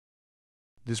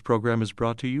This program is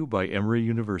brought to you by Emory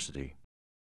University.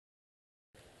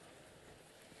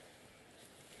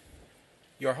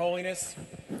 Your Holiness,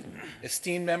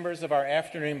 esteemed members of our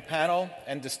afternoon panel,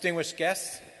 and distinguished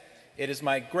guests, it is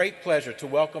my great pleasure to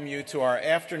welcome you to our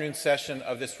afternoon session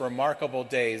of this remarkable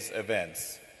day's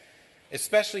events.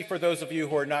 Especially for those of you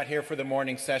who are not here for the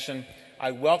morning session,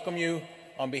 I welcome you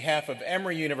on behalf of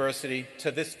Emory University to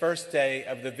this first day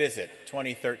of the Visit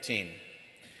 2013.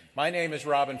 My name is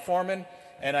Robin Foreman,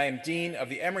 and I am Dean of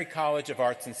the Emory College of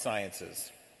Arts and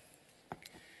Sciences.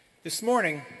 This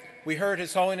morning, we heard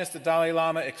His Holiness the Dalai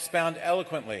Lama expound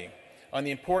eloquently on the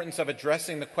importance of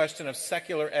addressing the question of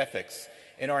secular ethics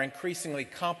in our increasingly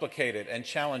complicated and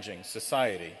challenging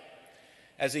society.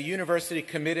 As a university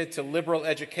committed to liberal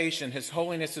education, His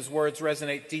Holiness's words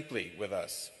resonate deeply with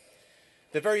us.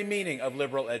 The very meaning of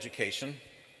liberal education,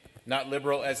 not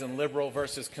liberal as in liberal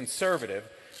versus conservative,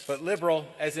 but liberal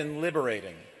as in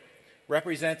liberating,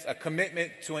 represents a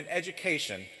commitment to an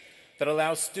education that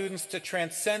allows students to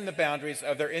transcend the boundaries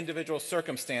of their individual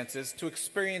circumstances to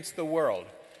experience the world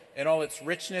in all its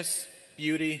richness,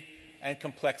 beauty, and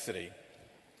complexity,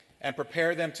 and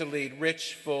prepare them to lead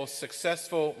rich, full,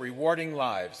 successful, rewarding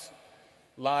lives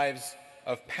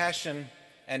of passion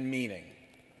and meaning.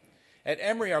 At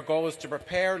Emory, our goal is to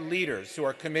prepare leaders who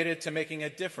are committed to making a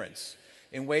difference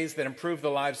in ways that improve the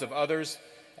lives of others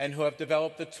and who have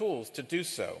developed the tools to do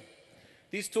so.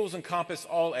 These tools encompass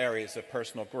all areas of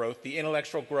personal growth. The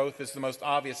intellectual growth is the most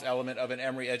obvious element of an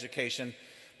Emory education,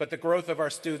 but the growth of our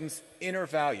students' inner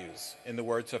values, in the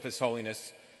words of His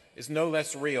Holiness, is no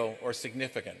less real or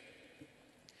significant.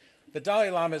 The Dalai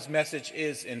Lama's message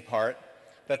is, in part,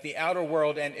 that the outer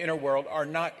world and inner world are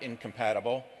not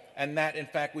incompatible, and that, in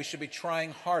fact, we should be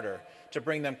trying harder to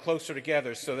bring them closer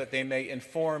together so that they may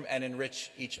inform and enrich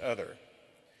each other.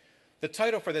 The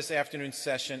title for this afternoon's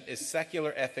session is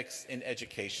Secular Ethics in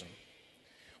Education.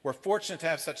 We're fortunate to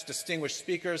have such distinguished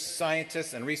speakers,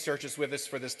 scientists, and researchers with us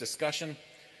for this discussion.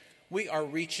 We are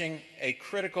reaching a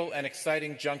critical and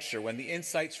exciting juncture when the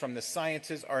insights from the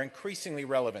sciences are increasingly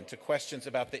relevant to questions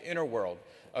about the inner world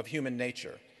of human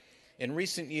nature. In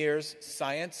recent years,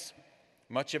 science,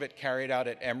 much of it carried out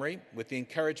at Emory, with the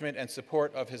encouragement and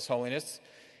support of His Holiness,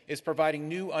 is providing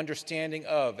new understanding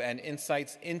of and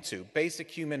insights into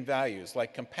basic human values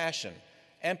like compassion,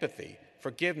 empathy,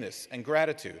 forgiveness, and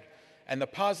gratitude, and the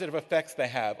positive effects they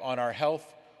have on our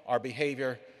health, our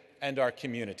behavior, and our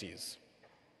communities.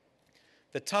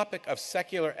 The topic of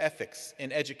secular ethics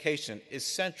in education is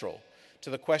central to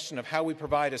the question of how we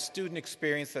provide a student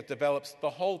experience that develops the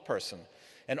whole person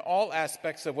and all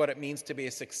aspects of what it means to be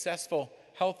a successful,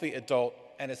 healthy adult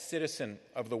and a citizen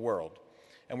of the world.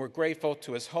 And we're grateful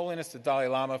to His Holiness the Dalai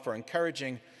Lama for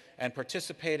encouraging and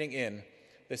participating in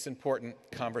this important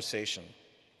conversation.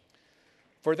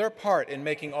 For their part in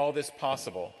making all this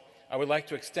possible, I would like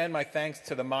to extend my thanks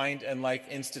to the Mind and Life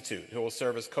Institute, who will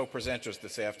serve as co-presenters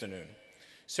this afternoon.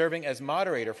 Serving as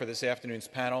moderator for this afternoon's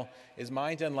panel is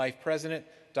Mind and Life President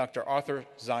Dr. Arthur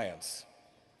Zajonc.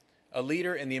 A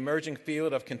leader in the emerging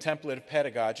field of contemplative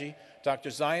pedagogy, Dr.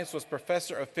 Zajonc was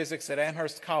professor of physics at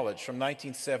Amherst College from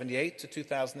 1978 to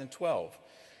 2012.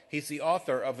 He's the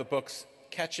author of the books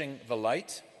Catching the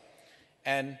Light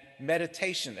and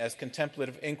Meditation as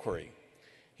Contemplative Inquiry.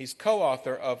 He's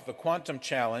co-author of The Quantum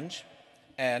Challenge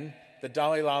and The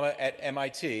Dalai Lama at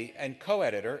MIT and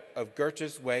co-editor of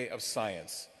Goethe's Way of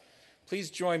Science. Please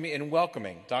join me in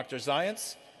welcoming Dr.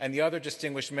 Zajonc and the other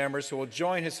distinguished members who will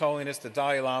join His Holiness the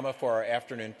Dalai Lama for our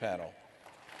afternoon panel.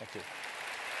 Thank you.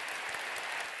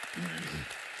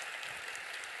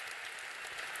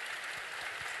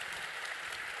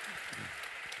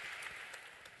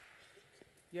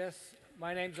 Yes,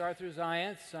 my name's Arthur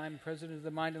Zajonc. I'm president of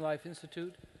the Mind and Life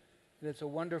Institute. And it's a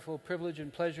wonderful privilege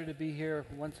and pleasure to be here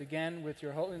once again with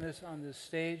Your Holiness on this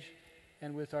stage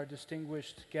and with our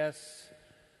distinguished guests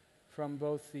from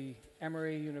both the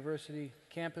Emory University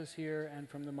campus here and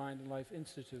from the Mind and Life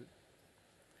Institute.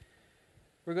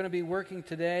 We're going to be working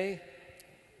today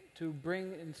to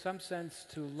bring, in some sense,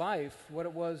 to life what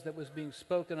it was that was being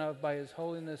spoken of by His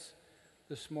Holiness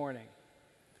this morning.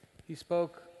 He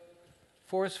spoke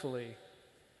forcefully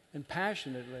and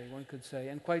passionately, one could say,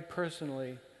 and quite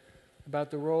personally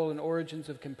about the role and origins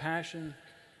of compassion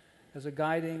as a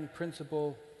guiding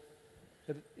principle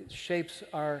that shapes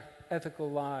our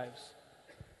ethical lives.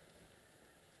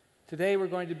 Today we're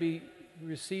going to be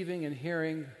receiving and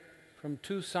hearing from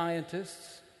two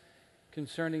scientists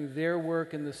concerning their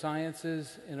work in the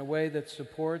sciences in a way that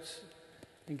supports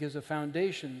and gives a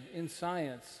foundation in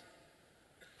science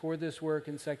for this work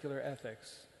in secular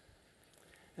ethics.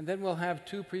 And then we'll have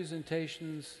two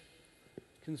presentations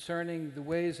concerning the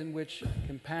ways in which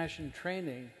compassion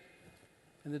training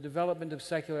and the development of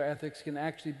secular ethics can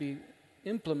actually be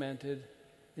implemented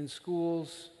in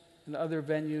schools and other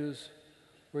venues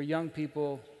where young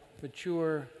people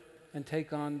mature and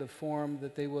take on the form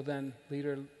that they will then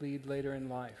lead later in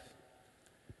life.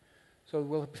 So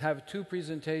we'll have 2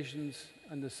 presentations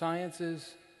on the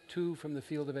sciences, 2 from the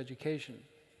field of education.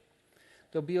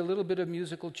 There'll be a little bit of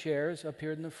musical chairs up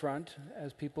here in the front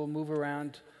as people move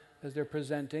around as they're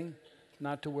presenting.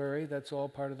 Not to worry, that's all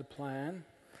part of the plan.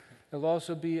 There'll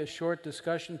also be a short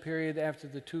discussion period after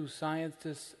the 2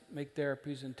 scientists make their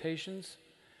presentations,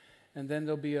 and then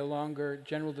there'll be a longer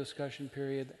general discussion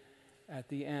period at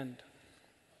the end.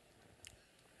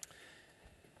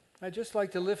 I'd just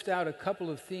like to lift out a couple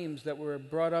of themes that were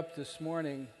brought up this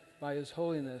morning by His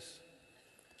Holiness.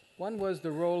 One was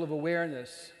the role of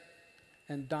awareness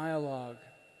and dialogue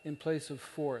in place of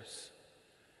force.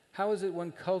 How is it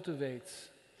one cultivates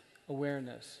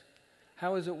awareness?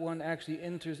 How is it one actually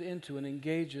enters into and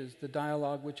engages the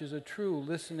dialogue, which is a true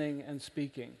listening and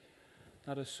speaking,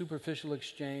 not a superficial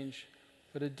exchange,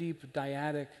 but a deep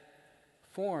dyadic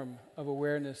form of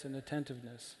awareness and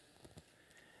attentiveness.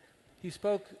 He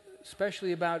spoke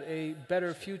especially about a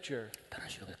better future.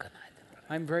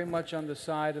 I'm very much on the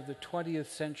side of the 20th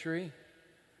century,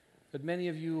 but many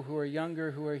of you who are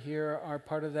younger, who are here, are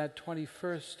part of that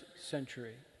 21st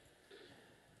century.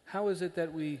 How is it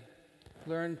that we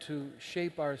learn to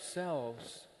shape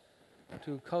ourselves,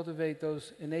 to cultivate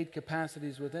those innate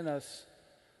capacities within us,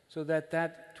 so that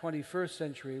that 21st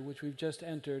century, which we've just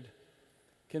entered,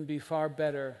 can be far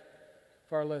better,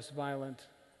 far less violent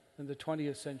than the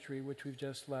 20th century, which we've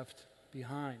just left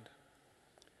behind?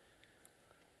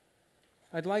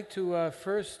 I'd like to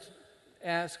first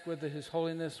ask whether His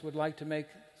Holiness would like to make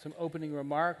some opening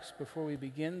remarks before we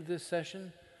begin this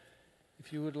session.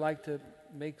 If you would like to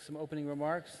make some opening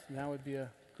remarks, now would be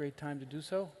a great time to do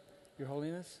so, Your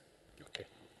Holiness. Okay.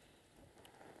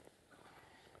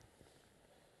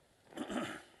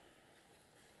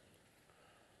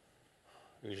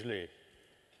 Usually,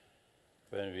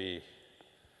 when we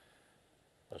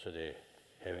also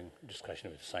having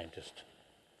discussion with scientists,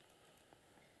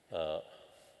 I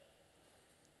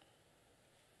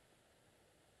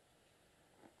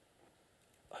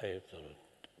am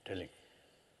telling.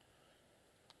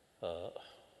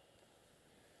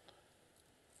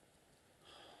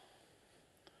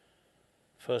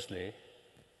 Firstly,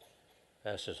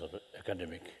 as a sort of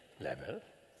academic level,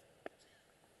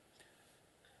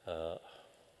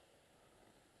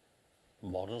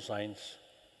 modern science,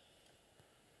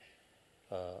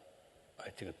 I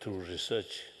think through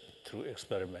research, through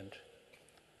experiment,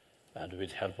 and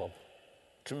with help of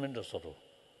tremendous sort of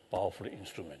powerful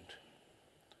instrument,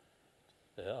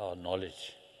 our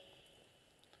knowledge,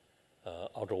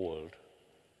 outer world,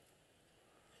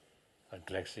 and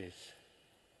galaxies,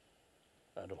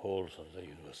 and the whole of the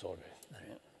universe always.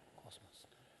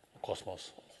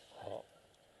 Cosmos,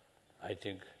 I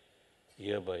think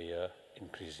year by year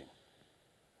increasing.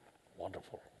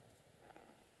 Wonderful.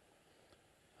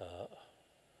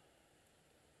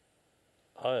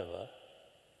 However,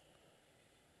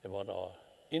 about our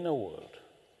inner world,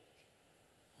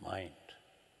 mind,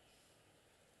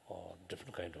 or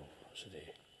different kind of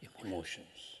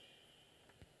emotions,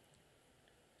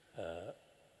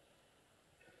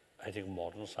 I think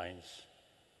modern science,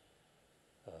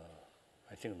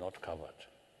 I think not covered.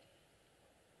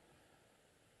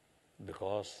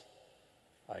 Because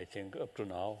I think up to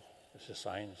now, this is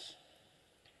science,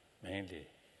 mainly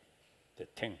the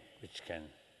thing which can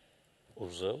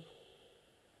observe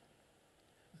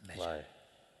by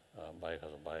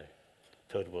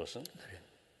third person,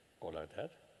 or like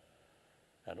that,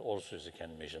 and also is a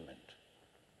can measurement.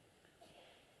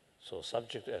 So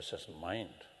subject as mind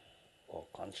or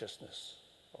consciousness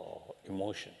or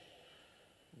emotion,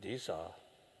 these are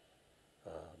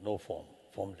no form,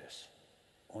 formless,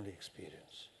 only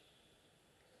experience.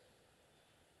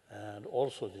 And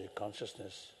also the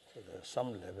consciousness, at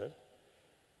some level,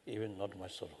 even not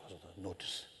much sort of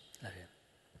notice.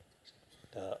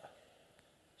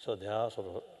 So there are sort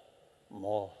of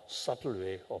more subtle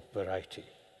way of variety.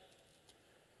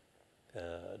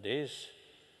 There is,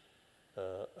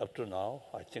 up to now,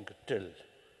 I think till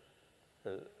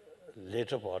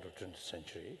later part of 20th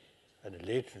century and the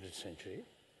late 20th century,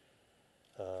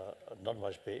 not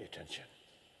much pay attention.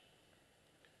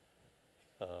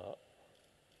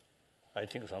 I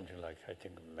think something like,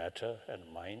 matter and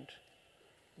mind,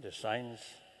 the science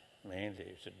mainly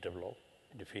is to develop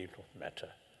in the field of matter,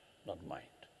 not mind.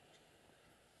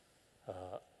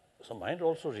 So mind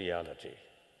also reality.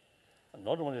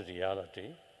 Not only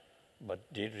reality,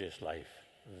 but day-to-day life,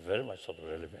 very much sort of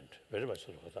relevant, very much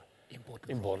sort of the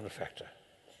important factor.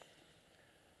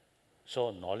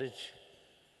 So knowledge,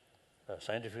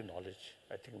 scientific knowledge,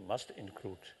 I think must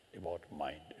include about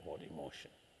mind, about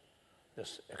emotion,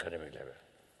 this academic level.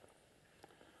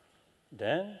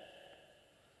 Then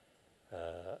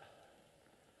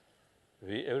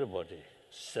everybody,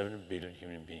 7 billion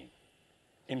human beings,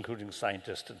 including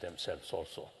scientists themselves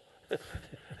also,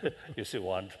 you see,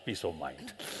 want peace of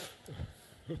mind.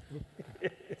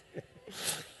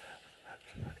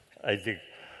 I think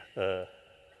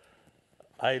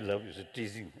I love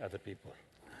teasing other people.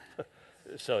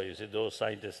 So you see, those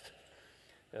scientists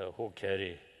who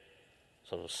carry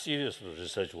sort of serious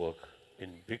research work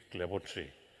in big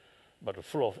laboratory, but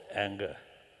full of anger,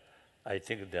 I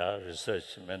think their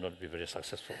research may not be very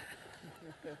successful.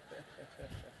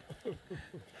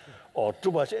 Or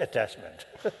too much attachment.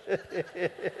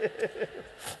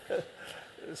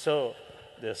 So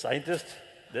the scientists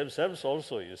themselves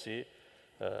also, you see,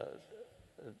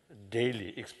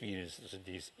 daily experience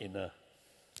this inner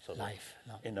life.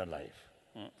 Inner life.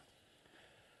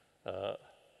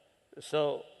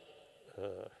 So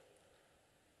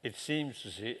it seems,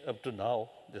 you see, up to now,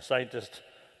 the scientists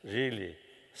really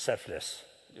selfless,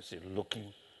 you see,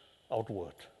 looking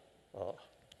outward,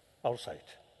 outside,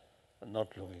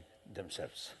 not looking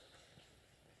themselves.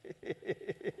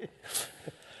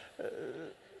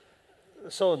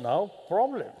 So now,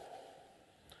 problem,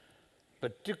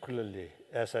 particularly,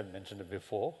 as I mentioned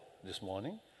before this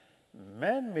morning,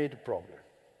 man-made problem,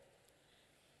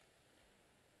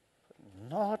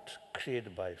 not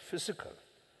created by physical,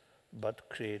 but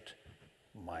create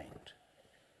mind.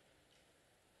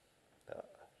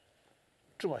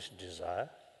 Too much desire,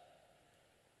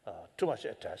 too much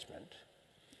attachment,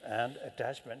 and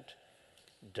attachment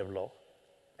develop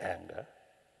anger,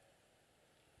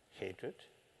 hatred,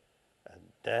 and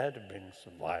that brings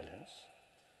violence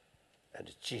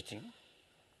and cheating,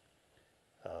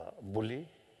 bully,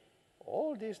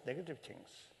 all these negative things,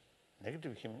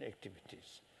 negative human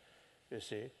activities, you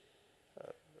see,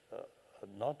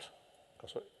 not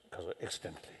because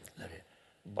accidentally,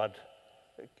 but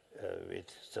with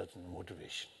certain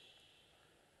motivation.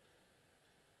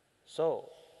 So,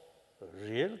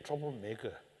 real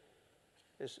troublemaker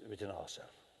is within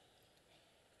ourselves.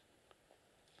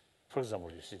 For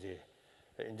example, you see,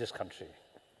 in this country,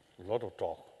 a lot of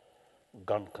talk,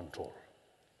 gun control.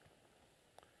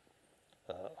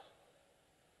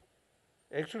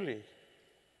 Actually,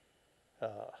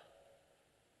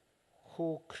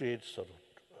 who creates sort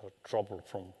of trouble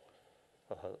from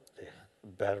the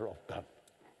barrel of gun?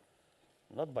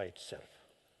 Not by itself,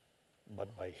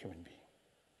 but by human being.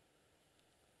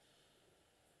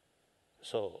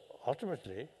 So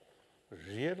ultimately,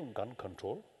 real gun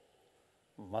control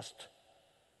must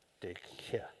take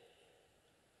care,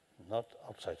 not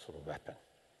outside sort of weapon.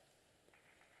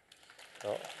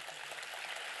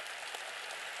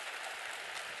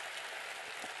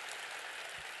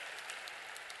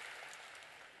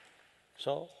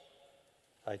 So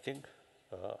I think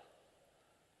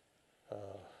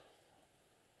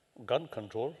gun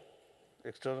control,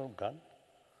 external gun,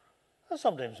 are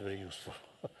sometimes very useful.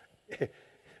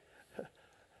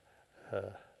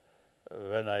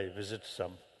 When I visit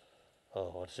some,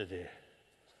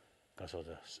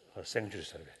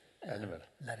 sanctuary animal.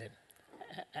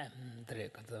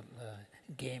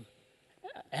 Game,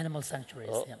 animal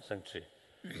sanctuaries. Sanctuary.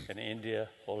 In India,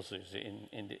 also, you see,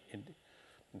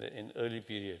 in early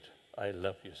period, I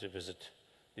love to visit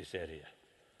this area.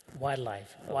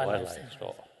 Wildlife Wildlife.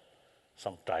 sanctuaries.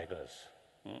 Some tigers,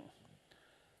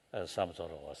 some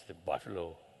sort of the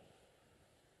buffalo,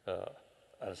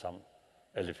 and some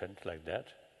elephant like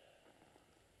that.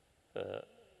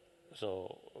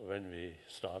 So when we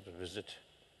start to visit,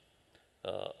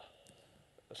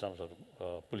 some sort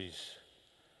of police,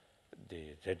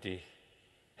 they ready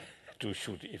to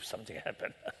shoot if something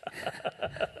happens.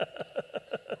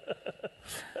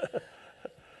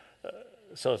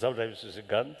 So sometimes it's a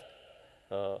gun.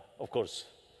 Of course,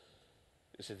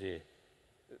 you see the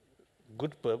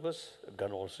good purpose, a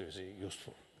gun also is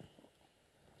useful.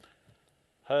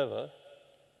 However,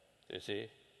 you see,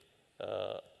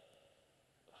 the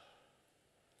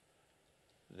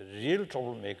real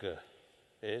troublemaker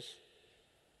is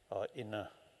our inner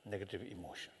negative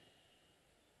emotion.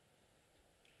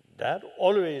 That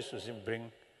always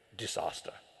bring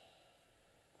disaster.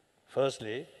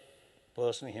 Firstly,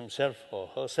 person himself or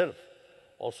herself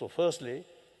also firstly,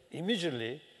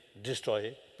 immediately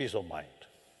destroy peace of mind,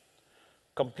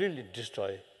 completely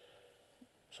destroy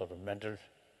sort of mental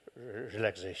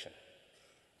relaxation,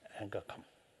 anger come,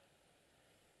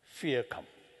 fear come,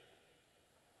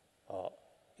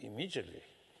 immediately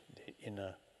the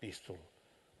inner peaceful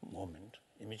moment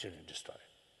immediately destroyed.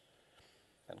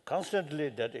 And constantly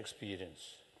that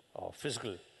experience of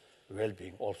physical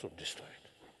well-being also destroyed.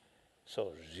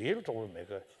 So real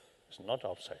troublemaker is not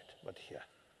outside, but here.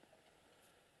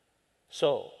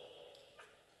 So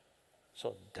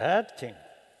that thing,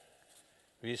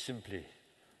 we simply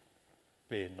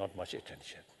pay not much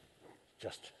attention,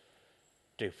 just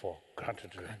take for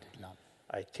granted.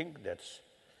 I think that's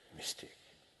mistake.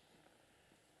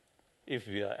 If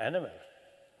we are animal,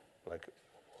 like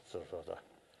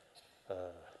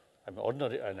I'm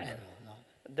ordinary animal,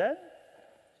 then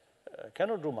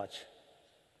cannot do much.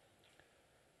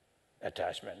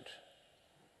 Attachment,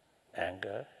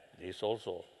 anger is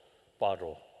also part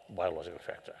of biological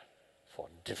factor. For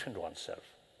defend oneself,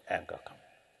 anger come.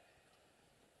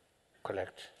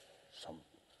 Collect some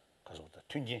because of the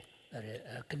tunji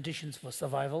Conditions for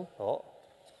survival. or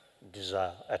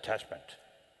desire, attachment.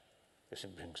 This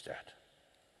brings that.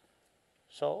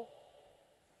 So,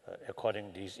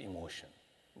 according to these emotion,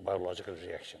 biological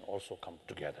reaction also come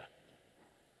together.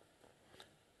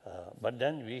 But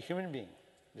then we human being,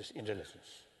 this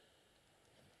intelligence,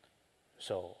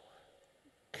 so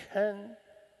can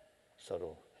sort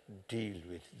of deal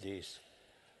with this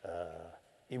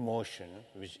emotion,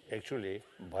 which actually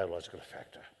biological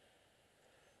factor.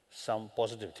 Some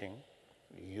positive thing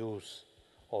use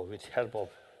or with help of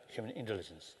human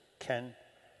intelligence can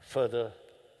further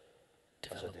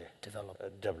develop.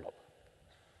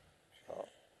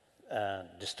 And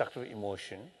destructive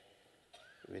emotion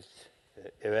with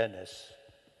awareness,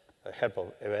 help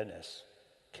of awareness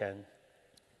can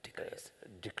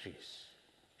decrease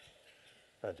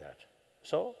like that.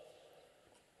 So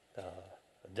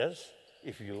that's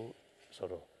if you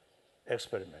sort of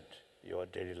experiment your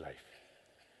daily life,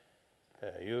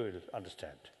 you will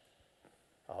understand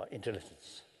our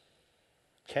intelligence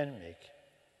can make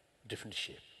different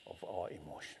shape of our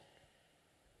emotion.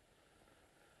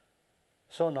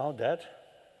 So now that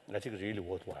I think really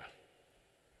worthwhile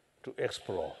to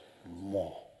explore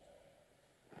more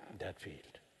that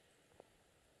field.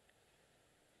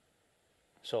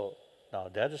 So now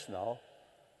that is now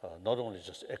not only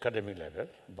just academic level,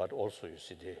 but also you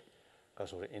see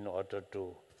because in order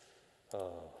to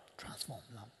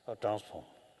transform,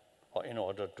 or in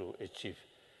order to achieve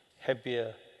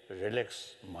happier,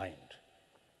 relaxed mind,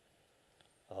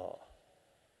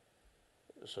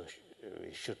 so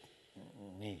we should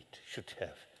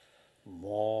have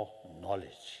more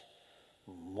knowledge,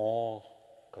 more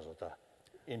because of the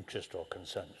interest or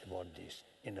concern about this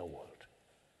inner world.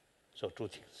 So two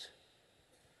things.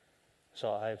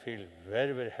 So I feel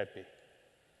very, very happy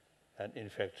and in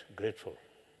fact grateful.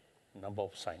 Number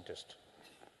of scientists,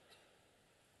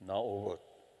 now over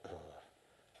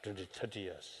 20, 30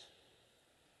 years,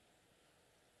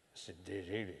 so they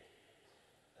really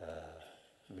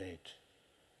made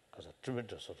a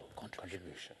tremendous sort of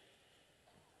contribution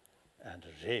and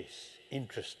raise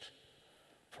interest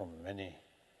from many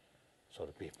sort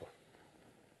of people.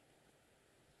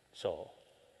 So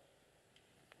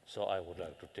I would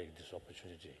like to take this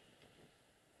opportunity,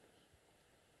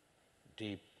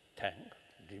 deep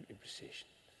appreciation,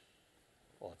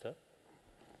 author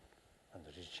and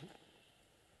the Rishi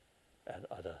and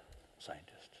other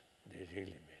scientists. They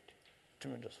really made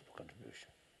tremendous contribution.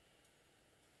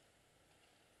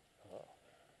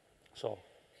 So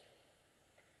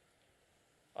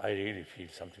I really feel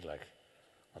something like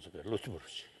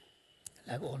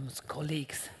almost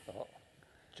colleagues.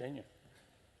 Genuine.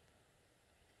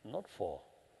 Not for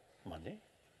money,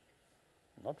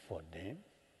 not for name,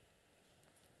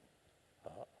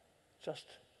 just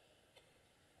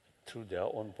through their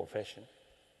own profession,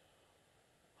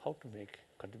 how to make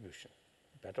contribution,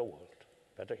 better world,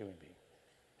 better human being,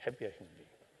 happier human being.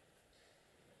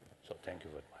 So thank you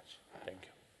very much. Thank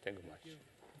you. Thank you much.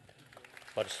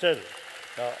 But still,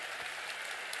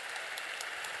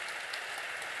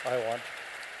 I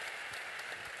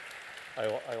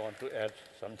want to add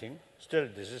something. Still,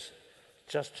 this is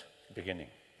just beginning.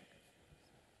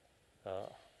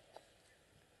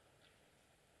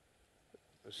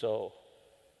 So,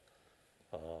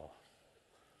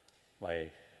 my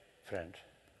friend,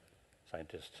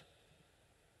 scientist,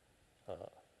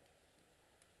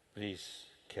 please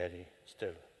carry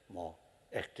still more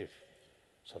active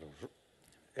sort of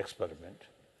experiment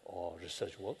or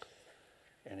research work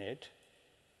in it.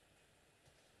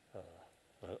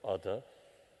 Other,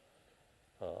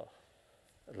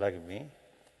 like me,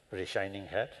 very shining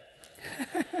head.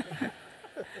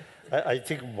 I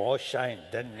think more shine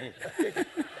than me.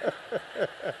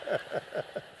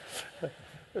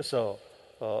 So,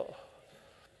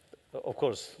 of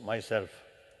course, myself,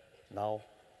 now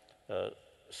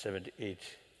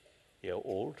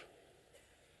 78-year-old.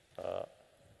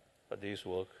 But this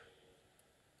work,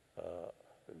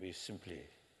 we simply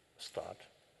start.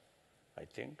 I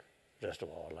think the rest of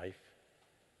our life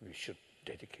we should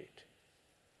dedicate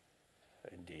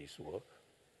in this work,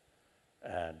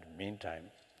 and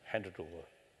meantime hand it over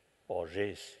or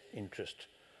raise interest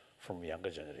from younger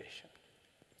generation,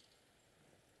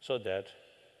 so that,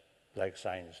 like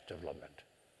science development,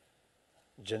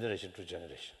 generation to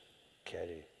generation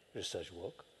carry research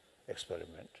work,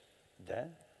 experiment, then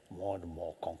more and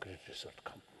more concrete result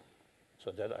come.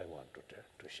 So that I want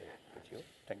to share with you.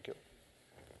 Thank you.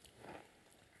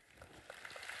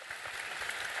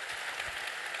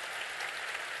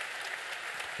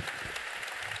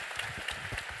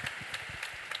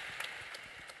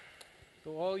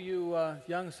 So all you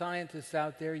young scientists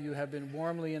out there, you have been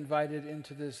warmly invited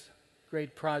into this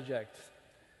great project.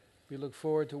 We look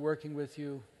forward to working with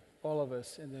you, all of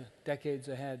us, in the decades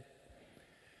ahead.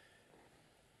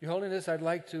 Your Holiness, I'd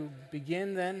like to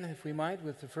begin then, if we might,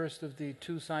 with the first of the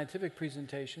two scientific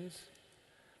presentations.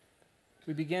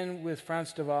 We begin with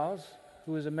Frans de Waals,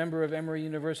 who is a member of Emory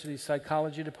University's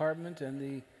Psychology Department and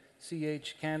the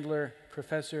C.H. Candler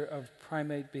Professor of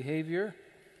Primate Behavior.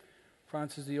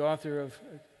 Frans is the author of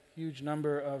a huge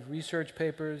number of research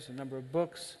papers, a number of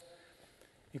books,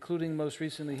 including most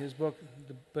recently his book,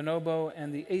 The Bonobo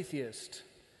and the Atheist,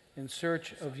 In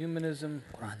Search of Humanism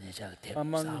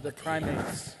Among the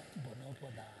Primates.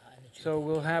 So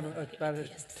we'll have about a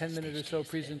 10-minute or so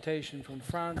presentation from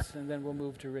Frans, and then we'll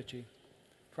move to Richie.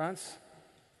 Frans?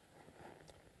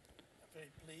 Very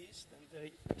pleased and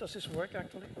very... Does this work,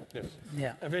 actually? Yes.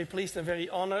 Yeah. I'm very pleased and very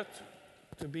honored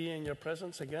to be in your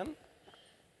presence again.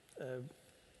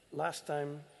 Last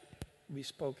time I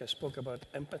spoke about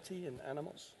empathy in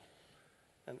animals,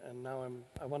 and now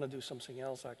I want to do something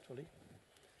else, actually.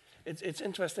 It's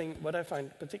interesting. What I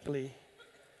find particularly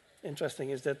interesting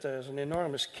is that there's an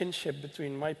enormous kinship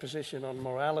between my position on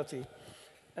morality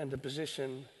and the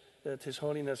position that His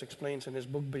Holiness explains in his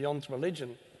book Beyond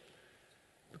Religion.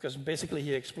 Because basically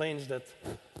he explains that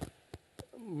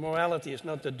morality is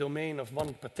not the domain of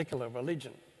one particular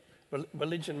religion.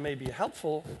 Religion may be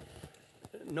helpful.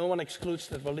 No one excludes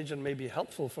that religion may be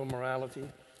helpful for morality,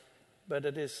 but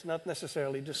it is not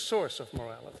necessarily the source of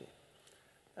morality.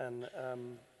 And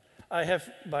I have,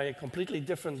 by a completely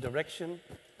different direction,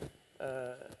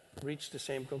 reached the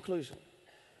same conclusion.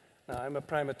 Now, I'm a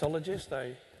primatologist.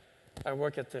 I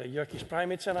work at the Yerkes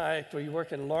Primate Center. I actually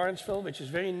work in Lawrenceville, which is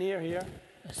very near here,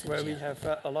 where we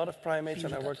have a lot of primates,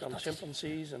 and I work on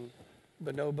chimpanzees and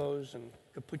bonobos and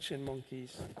capuchin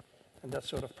monkeys and that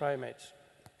sort of primates.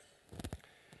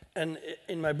 And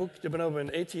in my book, The Bonobo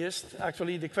and Atheist,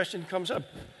 actually the question comes up,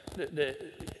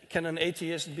 can an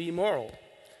atheist be moral?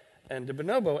 And the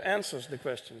bonobo answers the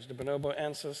questions. The bonobo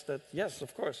answers that, yes,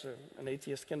 of course, an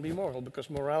atheist can be moral, because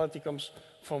morality comes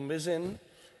from within,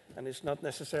 and it's not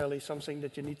necessarily something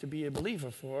that you need to be a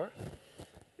believer for.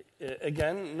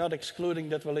 Again, not excluding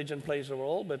that religion plays a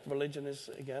role, but religion is,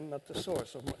 again, not the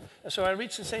source of morality. And so I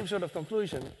reached the same sort of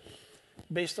conclusion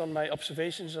based on my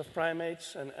observations of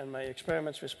primates and my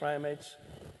experiments with primates.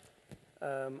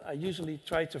 I usually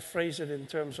try to phrase it in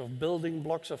terms of building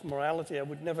blocks of morality. I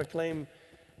would never claim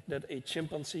that a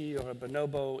chimpanzee or a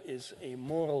bonobo is a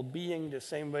moral being the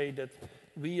same way that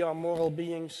we are moral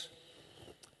beings.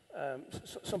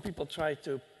 Some people try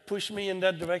to push me in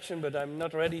that direction, but I'm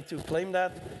not ready to claim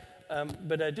that.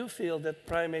 But I do feel that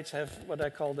primates have what I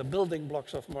call the building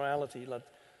blocks of morality,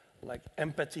 like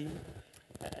empathy,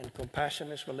 and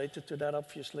compassion is related to that,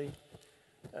 obviously.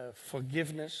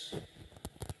 Forgiveness.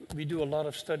 We do a lot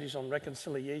of studies on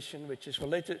reconciliation, which is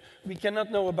related. We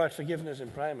cannot know about forgiveness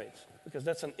in primates, because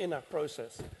that's an inner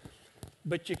process.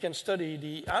 But you can study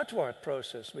the outward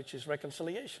process, which is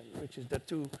reconciliation, which is that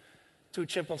two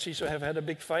chimpanzees who have had a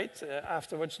big fight,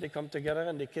 afterwards they come together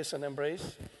and they kiss and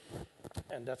embrace,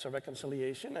 and that's a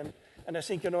reconciliation. And I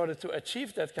think in order to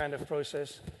achieve that kind of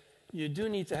process, you do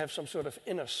need to have some sort of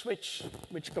inner switch,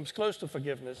 which comes close to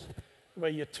forgiveness,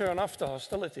 where you turn off the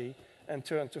hostility and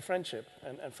turn to friendship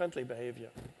and friendly behavior.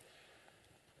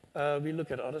 We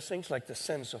look at other things like the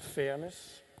sense of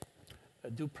fairness.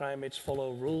 Do primates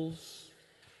follow rules?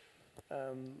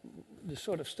 The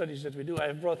sort of studies that we do.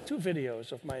 I've brought two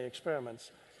videos of my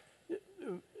experiments.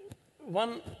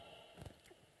 One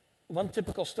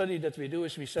typical study that we do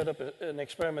is we set up an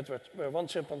experiment where one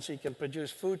chimpanzee can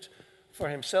produce food for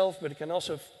himself, but it can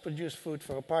also produce food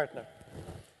for a partner.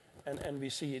 And we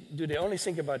see, do they only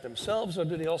think about themselves, or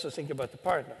do they also think about the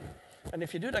partner? And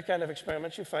if you do that kind of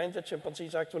experiments, you find that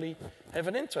chimpanzees actually have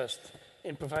an interest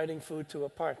in providing food to a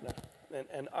partner.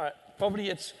 And Probably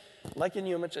it's, like in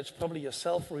humans, it's probably a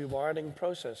self-rewarding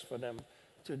process for them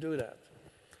to do that.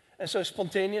 And so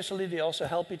spontaneously, they also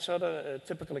help each other. A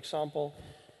typical example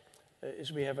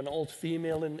is we have an old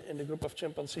female in the group of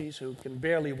chimpanzees who can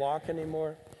barely walk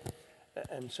anymore.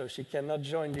 And so she cannot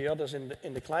join the others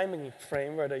in the climbing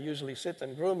frame where they usually sit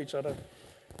and groom each other.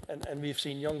 And we've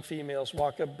seen young females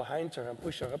walk up behind her and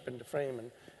push her up in the frame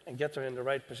and get her in the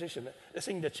right position, a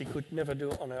thing that she could never do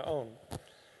on her own.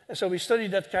 And so we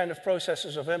studied that kind of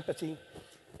processes of empathy.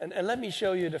 And let me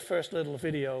show you the first little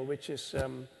video, which is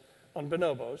on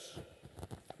bonobos.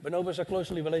 Bonobos are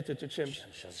closely related to chimps,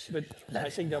 but I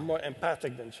think they're more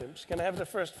empathic than chimps. Can I have the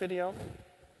first video?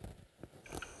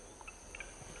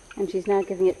 And she's now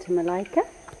giving it to Malaika.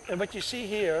 And what you see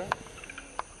here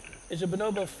is a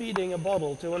bonobo feeding a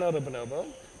bottle to another bonobo.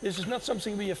 This is not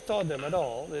something we have taught them at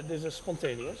all. This is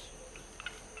spontaneous.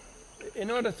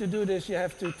 In order to do this, you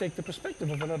have to take the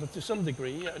perspective of another to some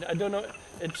degree. I don't know,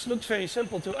 it looks very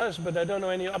simple to us, but I don't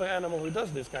know any other animal who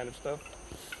does this kind of stuff.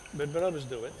 But bonobos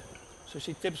do it. So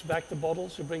she tips back the bottle,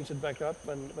 she brings it back up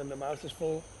when the mouth is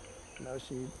full. Now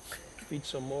she feeds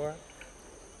some more.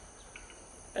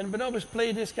 And bonobos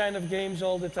play this kind of games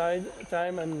all the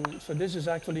time, and so this is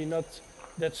actually not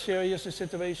that serious a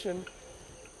situation.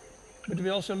 But we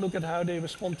also look at how they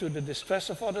respond to the distress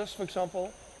of others, for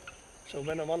example. So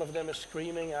when one of them is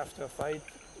screaming after a fight,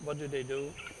 what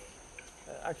do?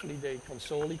 Actually, they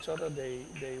console each other. They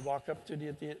walk up to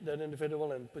that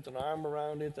individual and put an arm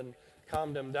around it and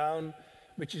calm them down,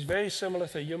 which is very similar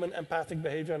to human empathic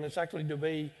behavior, and it's actually the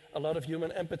way a lot of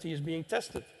human empathy is being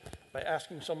tested, by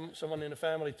asking someone in the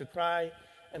family to cry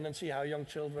and then see how young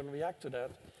children react to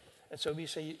that. And so we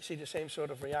see the same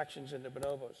sort of reactions in the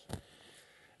bonobos.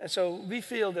 And so we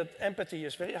feel that empathy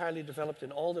is very highly developed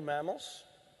in all the mammals.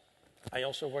 I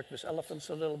also worked with elephants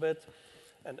a little bit.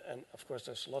 And of course,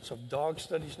 there's lots of dog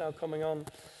studies now coming on.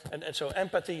 And so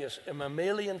empathy is a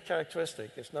mammalian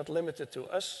characteristic. It's not limited to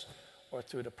us or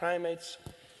to the primates.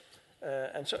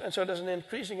 And so there's an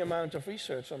increasing amount of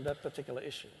research on that particular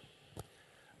issue.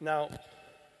 Now,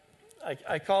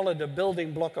 I call it the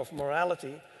building block of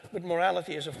morality, but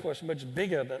morality is, of course, much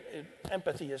bigger than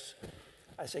empathy is,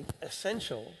 I think,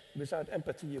 essential. Without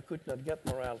empathy, you could not get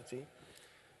morality,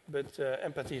 but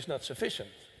empathy is not sufficient.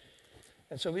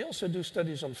 And so we also do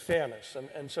studies on fairness,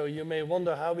 and so you may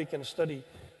wonder how we can study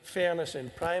fairness in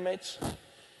primates.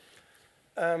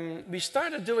 We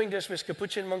started doing this with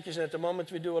capuchin monkeys, and at the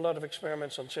moment we do a lot of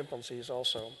experiments on chimpanzees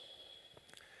also.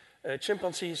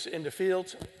 Chimpanzees in the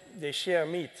field, they share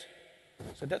meat.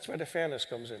 So that's where the fairness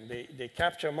comes in. They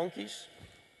capture monkeys,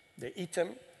 they eat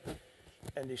them,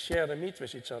 and they share the meat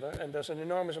with each other. And there's an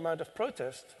enormous amount of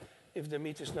protest if the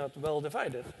meat is not well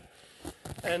divided.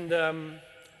 And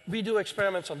we do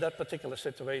experiments on that particular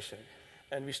situation.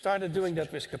 And we started doing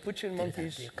that with capuchin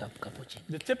monkeys.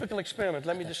 The typical experiment,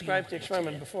 let me describe the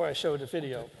experiment before I show the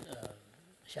video.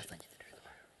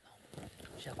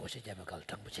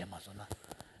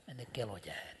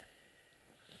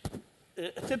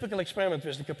 A typical experiment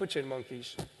with the capuchin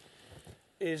monkeys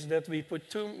is that we put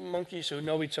two monkeys who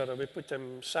know each other, we put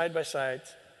them side by side.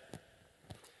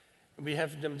 We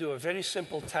have them do a very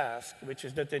simple task, which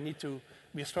is that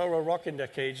we throw a rock in their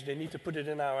cage, they need to put it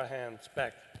in our hands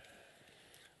back.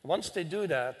 Once they do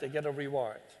that, they get a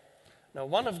reward. Now,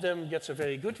 one of them gets a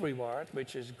very good reward,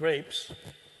 which is grapes.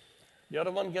 The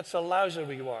other one gets a lousy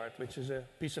reward, which is a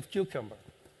piece of cucumber.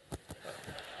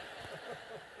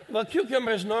 Well,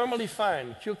 cucumber is normally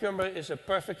fine. Cucumber is a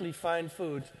perfectly fine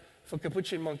food for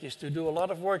capuchin monkeys to do a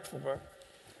lot of work for.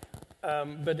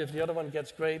 But if the other one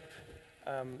gets grape,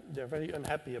 they're very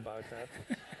unhappy about that.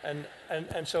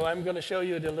 And so I'm going to show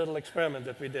you the little experiment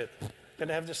that we did. Can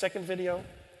I have the second video?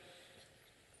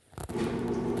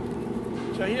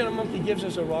 So here the monkey gives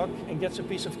us a rock and gets a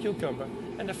piece of cucumber.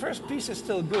 And the first piece is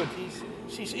still good.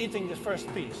 She's eating the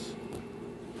first piece.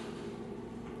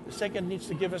 The second needs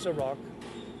to give us a rock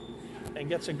and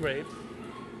gets a grape.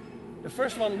 The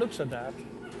first one looks at that.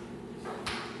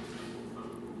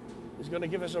 He's going to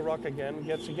give us a rock again,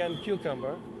 gets again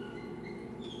cucumber.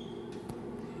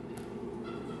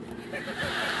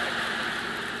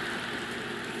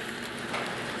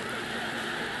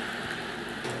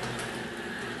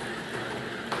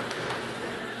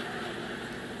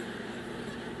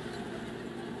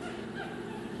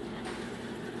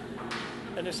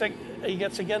 And he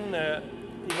gets again,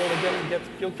 he will again get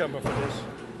cucumber for this.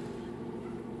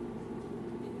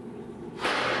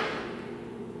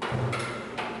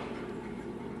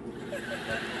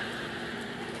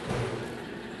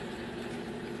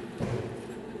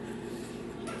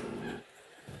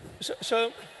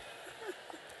 So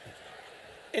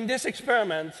in this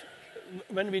experiment,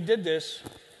 when we did this,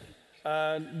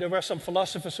 there were some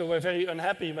philosophers who were very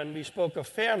unhappy when we spoke of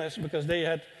fairness, because they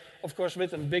had, of course,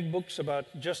 written big books about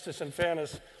justice and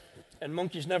fairness, and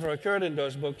monkeys never occurred in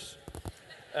those books.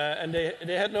 And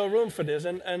they had no room for this.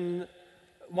 And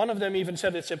one of them even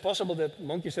said it's impossible that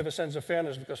monkeys have a sense of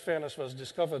fairness, because fairness was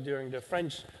discovered during the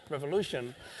French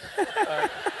Revolution.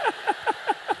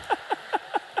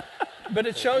 But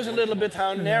it shows a little bit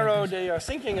how narrow they are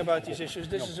thinking about these issues.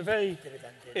 This is a very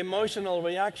emotional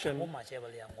reaction.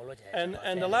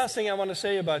 And the last thing I want to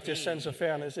say about this sense of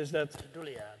fairness is that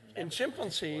in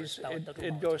chimpanzees,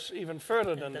 it goes even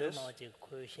further than this.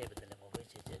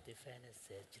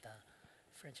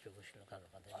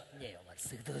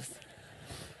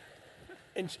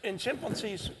 In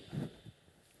chimpanzees,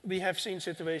 we have seen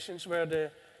situations where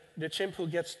the chimp who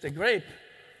gets the grape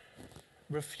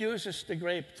refuses the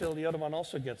grape till the other one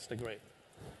also gets the grape.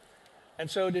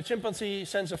 And so the chimpanzee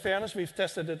sense of fairness, we've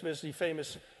tested it with the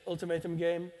famous ultimatum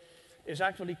game, is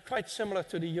actually quite similar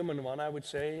to the human one, I would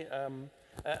say.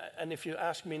 And if you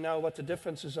ask me now what the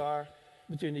differences are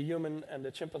between the human and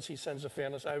the chimpanzee sense of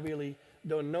fairness, I really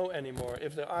don't know anymore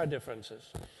if there are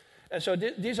differences. And so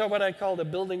these are what I call the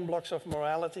building blocks of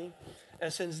morality.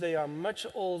 And since they are much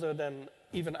older than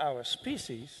even our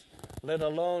species, let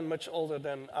alone much older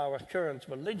than our current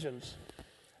religions,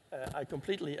 I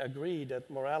completely agree that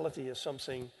morality is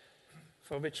something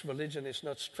for which religion is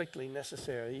not strictly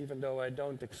necessary, even though I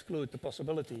don't exclude the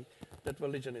possibility that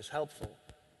religion is helpful.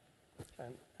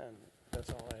 And that's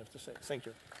all I have to say. Thank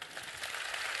you.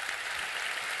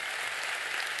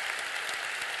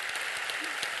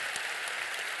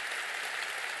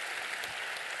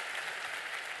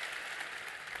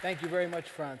 Thank you very much,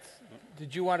 Franz.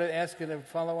 Did you want to ask a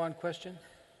follow-on question?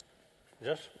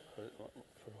 Just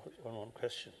one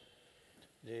question.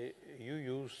 You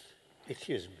use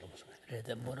atheism.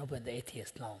 The monopoly and the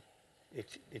atheist long.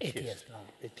 Atheist.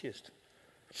 Atheist.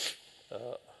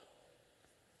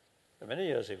 Many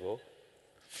years ago,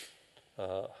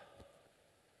 so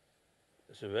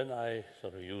when I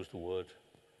sort of used the word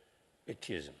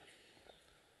atheism,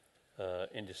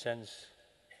 in the sense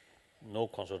no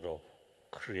concept of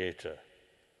creator,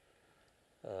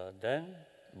 then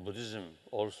Buddhism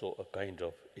also a kind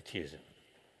of atheism.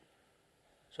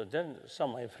 So then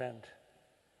some my friend,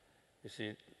 you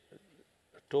see,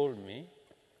 told me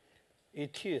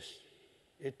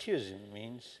atheism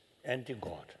means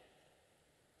anti-God.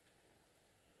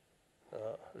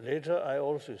 Later I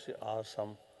also asked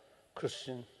some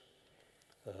Christian,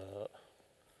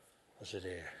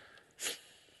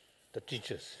 the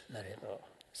teachers.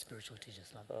 Spiritual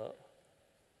teachers.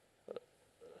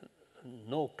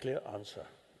 No clear answer,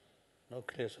 no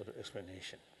clear sort of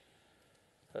explanation.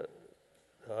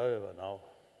 However, now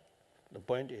the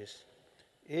point is,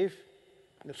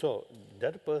 so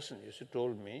that person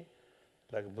told me,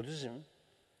 like Buddhism,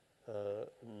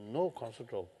 no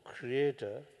concept of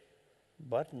creator,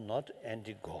 but not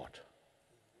anti-God.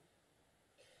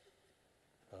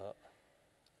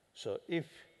 So if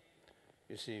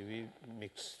you see we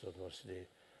mix sort of the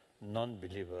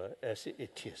non-believer as an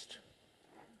atheist,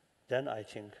 then I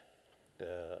think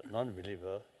the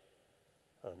non-believer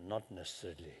are not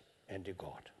necessarily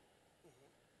anti-God.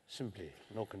 Simply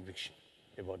no conviction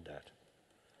about that.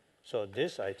 So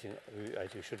this, I think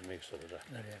should make sort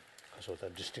of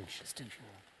that distinction.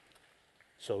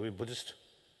 So we Buddhist,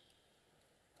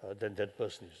 then that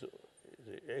person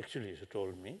actually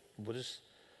told me, Buddhist,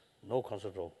 no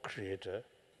concept of creator,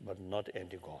 but not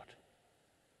anti-God.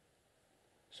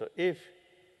 So if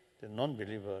the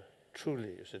non-believer truly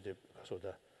is the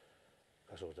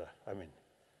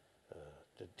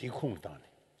dikhung tani,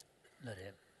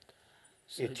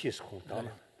 atheist khung tani.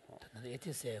 The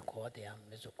atheist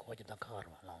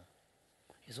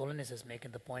His Holiness is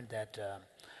making the point that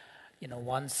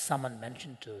once someone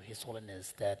mentioned to His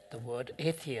Holiness that the word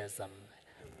atheism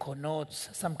connotes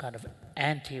some kind of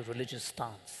anti-religious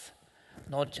stance,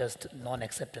 not just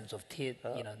non-acceptance of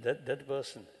That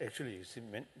person actually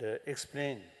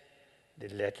explained the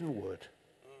Latin word.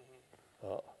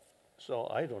 So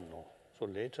I don't know. So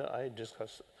later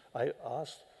I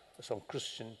asked some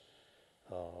Christian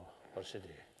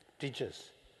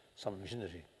teachers, some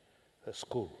missionary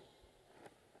school.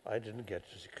 I didn't get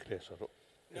a clear sort of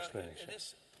explanation. It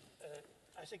is,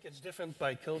 I think it's different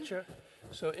by culture.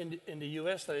 So in the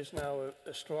US there is now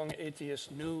a strong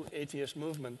new atheist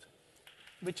movement,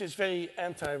 which is very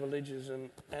anti-religious and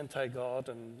anti-God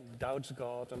and doubts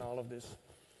God and all of this.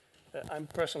 I'm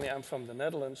from the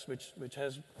Netherlands, which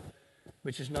has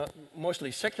which is not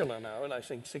mostly secular now, and I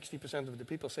think 60% of the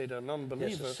people say they're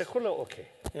non-believers. Yes, secular, okay.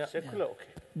 Yeah. Secular, okay.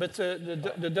 But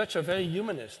the Dutch are very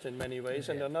humanist in many ways,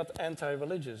 and they're not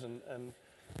anti-religious. And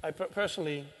I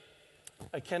personally,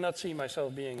 I cannot see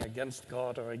myself being against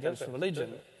God or against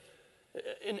religion.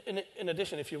 In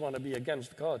addition, if you want to be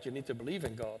against God, you need to believe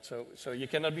in God. So you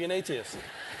cannot be an atheist.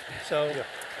 So.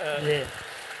 네.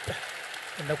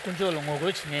 나 군조를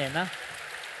먹을 치네나.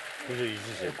 그래서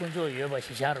이제 군조 여바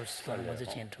시샤로 스토는 먼저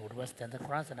진투 우리 봤을 때는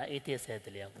프랑스나 ATS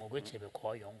애들이야 먹을 집에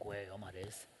거 연구해요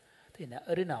말이스. 근데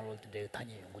어린아이들 때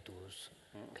다니 연구도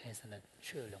그래서는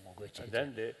쉬어려 먹을 집.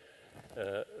 then the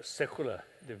secular,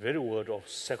 the very word of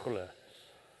secular.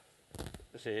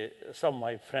 Say some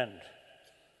my friend,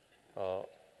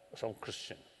 some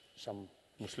Christian, some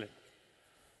Muslim,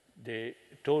 they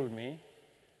told me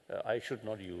I should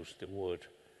not use the word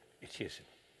atheism.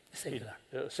 Secular.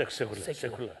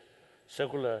 Secular.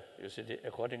 Secular, you see,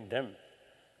 according to them,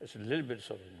 it's a little bit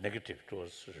sort of negative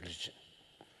towards religion.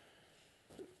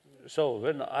 So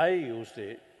when I use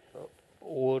the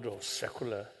word of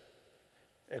secular,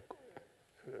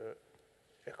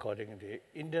 according to the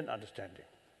Indian understanding,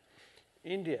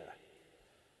 India,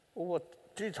 over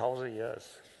 3,000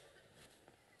 years,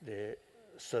 the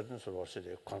certain sort of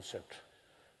the concept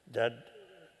that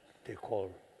they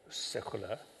call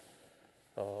secular,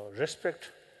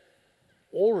 respect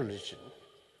all religion,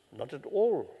 not at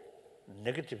all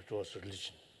negative towards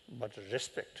religion, but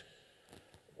respect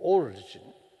all religion,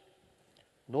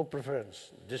 no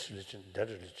preference, this religion, that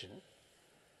religion.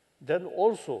 Then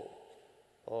also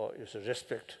is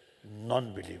respect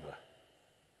non-believer.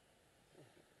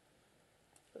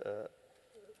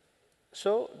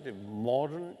 So the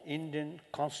modern Indian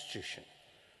constitution,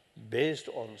 based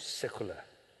on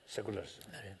secularism.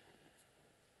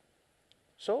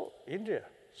 So India,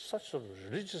 such sort of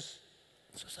religious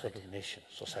sort of nation,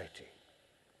 society.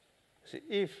 See,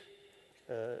 if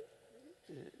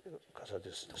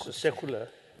this secular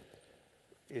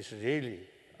is really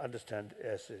understood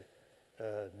as a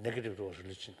negative towards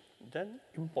religion, then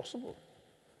impossible.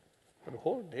 For the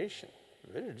whole nation,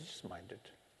 very religious-minded.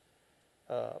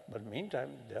 But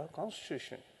meantime, their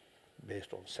constitution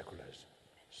based on secularism.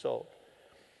 So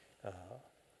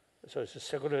it's a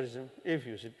secularism. If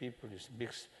you see people is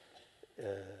mixed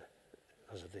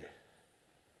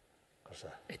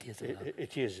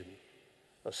atheism,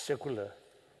 secular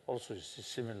also is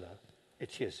similar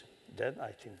atheism. Then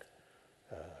I think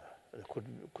there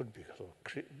could be sort of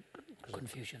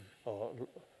confusion or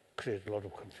create a lot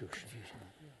of confusion.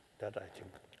 That I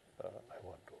think I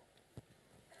want to.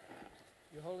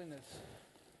 Your Holiness,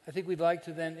 I think we'd like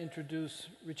to then introduce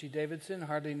Richie Davidson.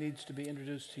 Hardly needs to be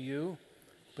introduced to you,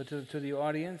 but to the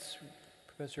audience,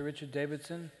 Professor Richard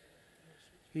Davidson.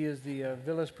 He is the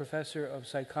Villas Professor of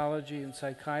Psychology and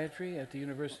Psychiatry at the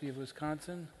University of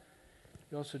Wisconsin.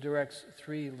 He also directs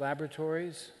 3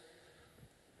 laboratories,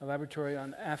 a laboratory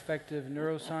on affective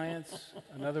neuroscience,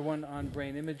 another one on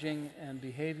brain imaging and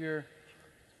behavior,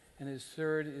 and his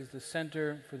third is the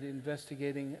Center for the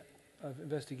Investigation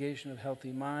of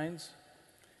Healthy Minds.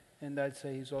 And I'd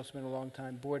say he's also been a long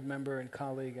time board member and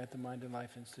colleague at the Mind and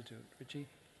Life Institute. Richie?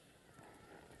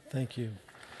 Thank you.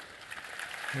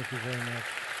 Thank you very much.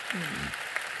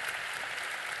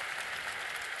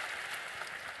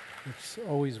 It's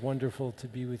always wonderful to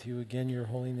be with you again, Your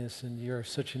Holiness, and you're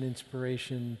such an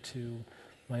inspiration to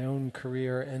my own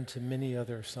career and to many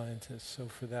other scientists. So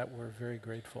for that, we're very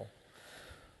grateful.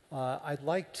 I'd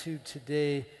like to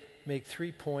today make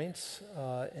 3 points,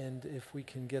 and if we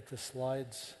can get the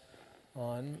slides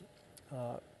on,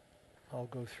 I'll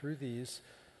go through these.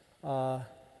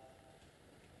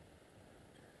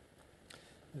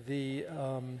 The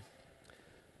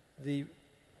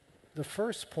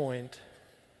first point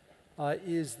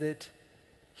is that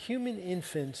human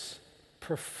infants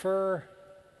prefer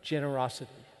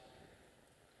generosity.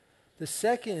 The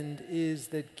second is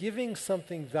that giving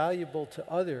something valuable to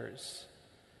others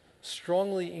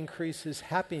strongly increases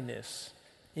happiness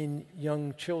in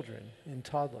young children, in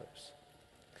toddlers.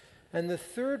 And the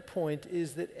third point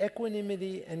is that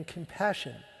equanimity and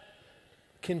compassion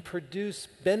can produce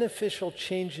beneficial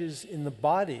changes in the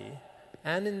body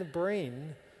and in the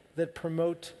brain that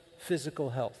promote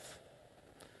physical health.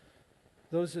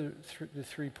 Those are the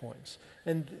 3 points.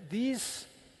 And these,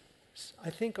 I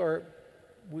think,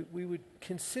 we would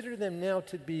consider them now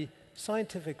to be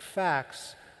scientific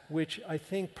facts which I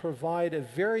think provide a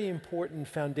very important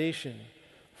foundation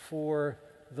for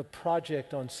the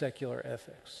project on secular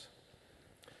ethics.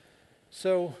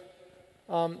 So,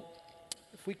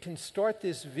 if we can start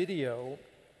this video,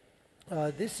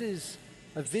 this is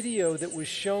a video that was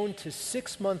shown to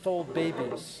 6-month-old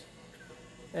babies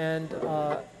And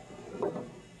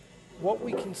what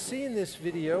we can see in this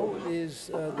video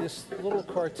is this little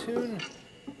cartoon,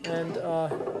 and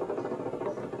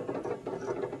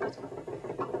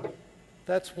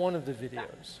that's one of the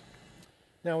videos.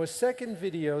 Now, a second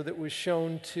video that was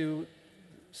shown to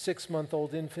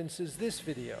 6-month-old infants is this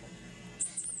video.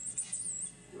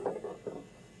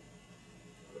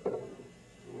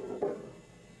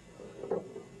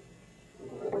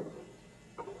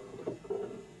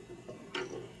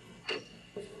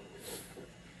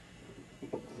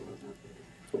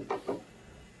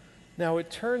 Now,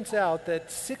 it turns out that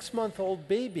 6-month-old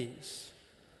babies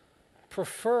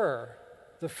prefer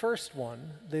the first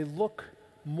one. They look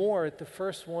more at the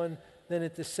first one than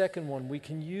at the second one. We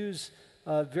can use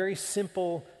very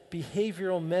simple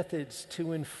behavioral methods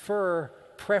to infer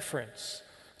preference.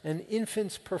 And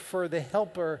infants prefer the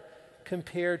helper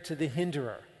compared to the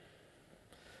hinderer.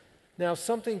 Now,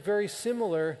 something very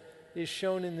similar is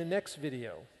shown in the next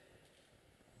video.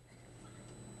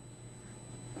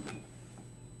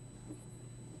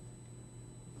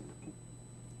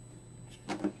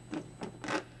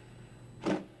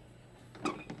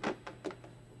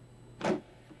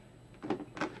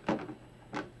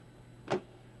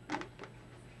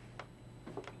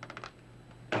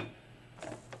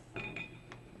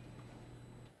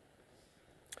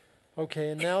 Okay,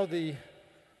 and now the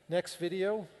next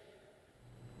video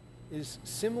is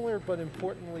similar but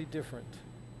importantly different.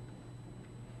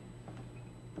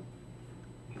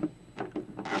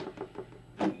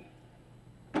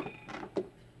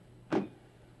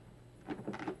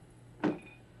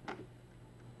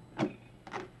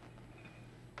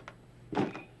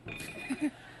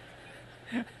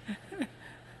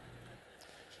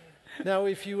 Now,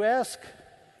 if you ask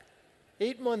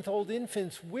 8-month-old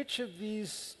infants which of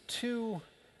these two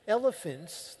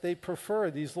elephants they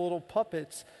prefer, these little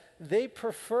puppets, they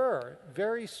prefer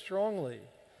very strongly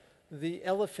the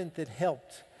elephant that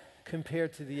helped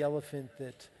compared to the elephant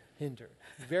that hindered.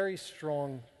 Very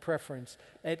strong preference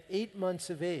at 8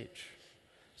 months of age,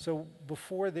 so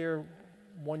before they're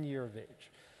 1 year of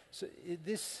age. So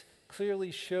this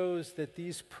clearly shows that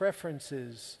these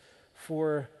preferences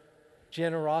for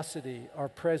generosity are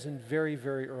present very,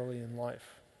 very early in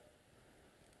life.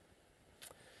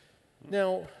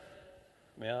 Now,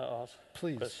 may I ask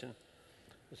please. a question?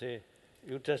 You see,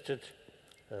 you tested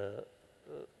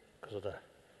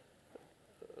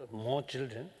more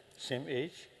children, same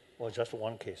age, or just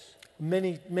one case?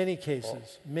 Many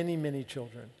cases, many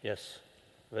children. Yes,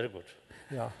 very good.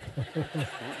 Yeah.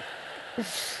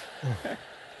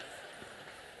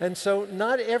 And so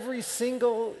not every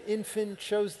single infant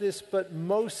shows this, but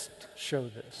most show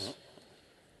this.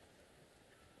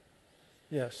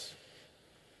 Yes.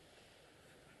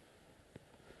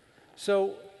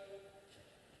 So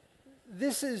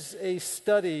this is a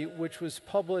study which was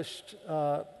published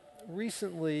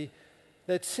recently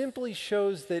that simply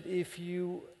shows that if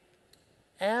you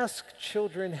ask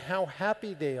children how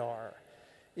happy they are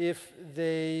if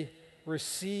they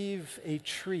receive a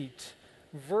treat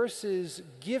versus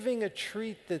giving a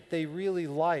treat that they really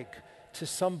like to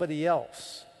somebody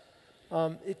else,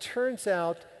 it turns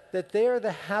out that they are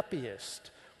the happiest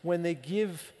when they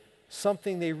give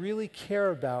something they really care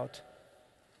about,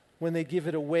 when they give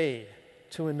it away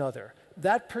to another.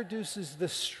 That produces the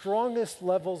strongest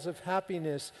levels of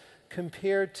happiness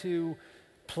compared to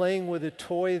playing with a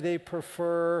toy they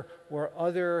prefer or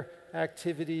other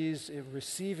activities,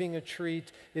 receiving a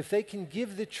treat. If they can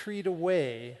give the treat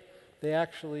away, they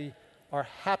actually are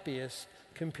happiest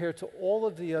compared to all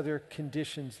of the other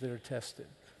conditions that are tested.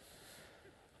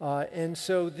 And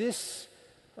so this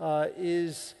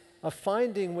is a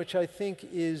finding which I think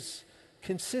is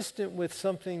consistent with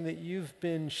something that you've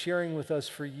been sharing with us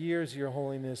for years, Your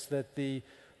Holiness, that the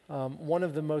one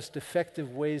of the most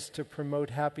effective ways to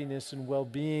promote happiness and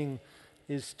well-being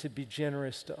is to be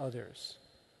generous to others.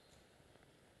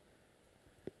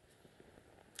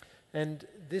 And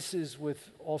this is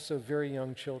with also very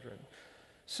young children.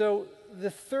 So the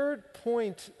third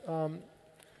point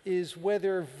is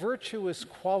whether virtuous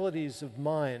qualities of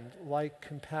mind, like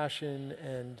compassion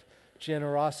and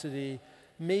generosity,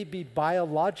 may be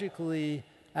biologically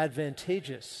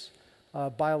advantageous.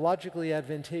 Biologically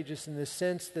advantageous in the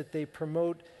sense that they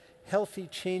promote healthy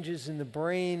changes in the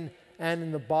brain and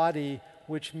in the body,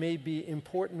 which may be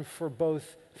important for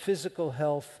both physical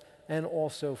health and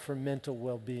also for mental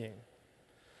well-being.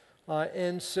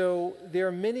 And so there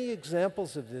are many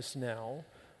examples of this now.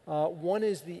 One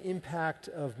is the impact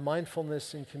of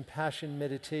mindfulness and compassion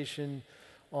meditation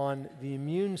on the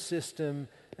immune system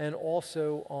and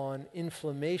also on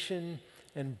inflammation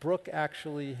And Brooke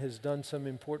actually has done some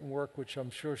important work, which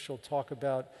I'm sure she'll talk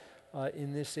about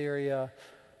in this area.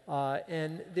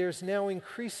 And there's now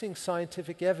increasing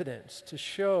scientific evidence to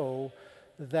show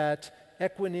that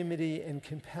equanimity and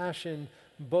compassion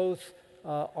both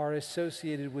are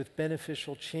associated with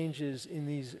beneficial changes in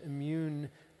these immune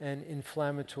and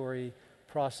inflammatory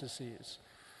processes.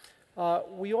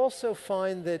 We also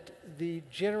find that the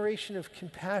generation of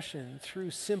compassion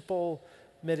through simple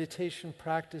meditation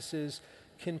practices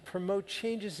can promote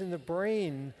changes in the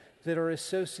brain that are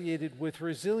associated with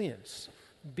resilience,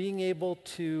 being able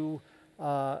to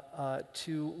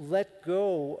let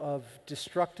go of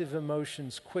destructive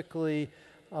emotions quickly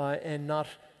and not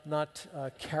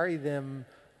carry them,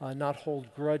 not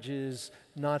hold grudges,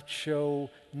 not show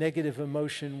negative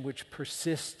emotion which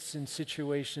persists in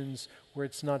situations where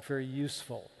it's not very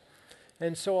useful.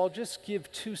 And so I'll just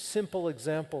give two simple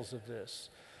examples of this.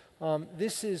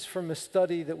 This is from a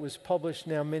study that was published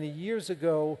now many years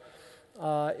ago.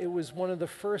 It was one of the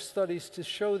first studies to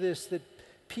show this, that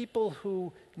people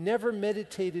who never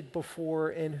meditated before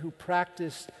and who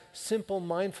practiced simple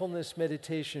mindfulness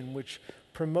meditation, which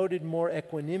promoted more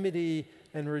equanimity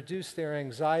and reduced their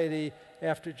anxiety,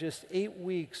 after just 8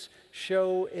 weeks,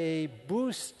 show a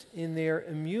boost in their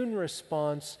immune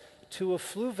response to a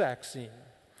flu vaccine,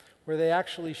 where they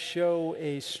actually show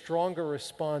a stronger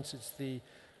response. It's the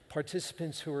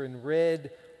participants who are in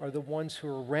red are the ones who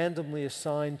are randomly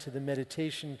assigned to the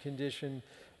meditation condition,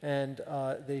 and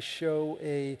they show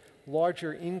a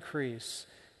larger increase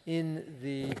in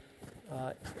the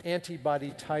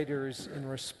antibody titers in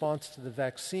response to the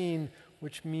vaccine,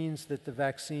 which means that the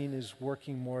vaccine is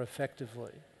working more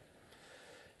effectively.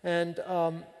 And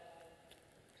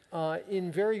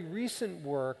in very recent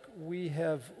work, we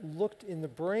have looked in the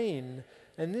brain,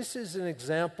 and this is an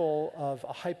example of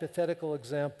a hypothetical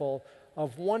example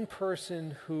of one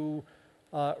person who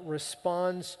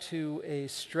responds to a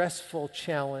stressful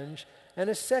challenge, and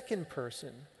a second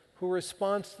person who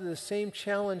responds to the same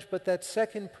challenge, but that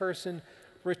second person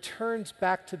returns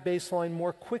back to baseline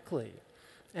more quickly.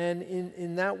 And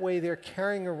in that way, they're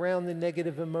carrying around the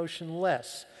negative emotion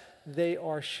less. They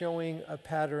are showing a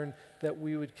pattern that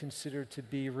we would consider to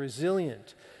be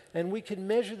resilient. And we can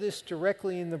measure this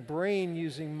directly in the brain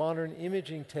using modern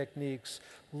imaging techniques,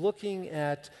 looking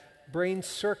at brain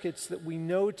circuits that we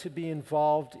know to be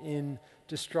involved in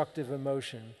destructive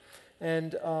emotion.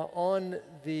 And on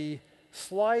the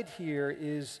slide here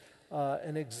is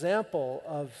an example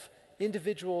of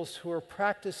individuals who are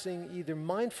practicing either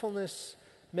mindfulness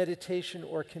meditation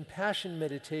or compassion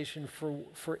meditation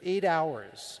for 8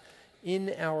 hours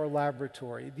in our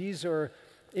laboratory. These are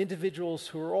individuals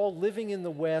who are all living in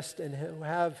the West and who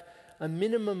have a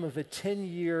minimum of a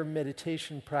 10-year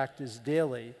meditation practice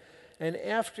daily. And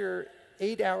after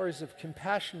 8 hours of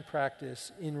compassion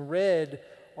practice, in red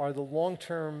are the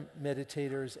long-term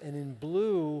meditators, and in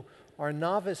blue are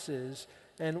novices.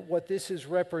 And what this is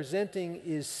representing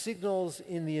is signals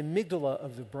in the amygdala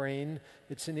of the brain.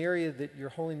 It's an area that Your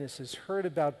Holiness has heard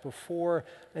about before,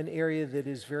 an area that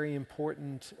is very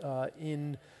important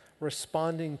in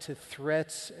responding to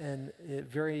threats and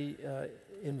very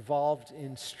involved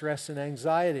in stress and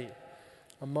anxiety,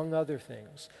 among other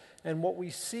things. And what we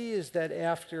see is that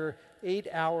after 8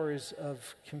 hours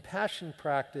of compassion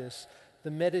practice,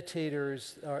 the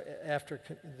meditators, after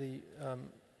the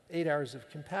 8 hours of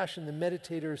compassion, the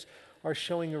meditators are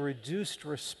showing a reduced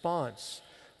response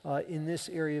in this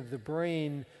area of the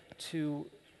brain to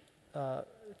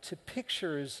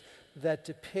pictures that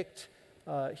depict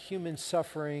human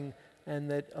suffering and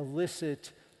that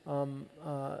elicit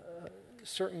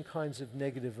certain kinds of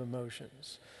negative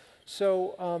emotions.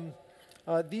 So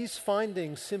these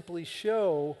findings simply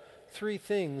show three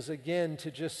things. Again, to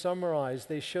just summarize,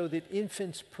 they show that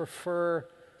infants prefer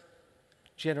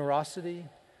generosity.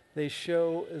 They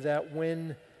show that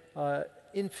when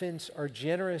infants are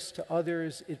generous to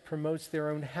others, it promotes their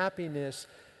own happiness.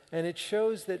 And it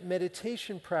shows that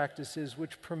meditation practices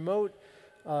which promote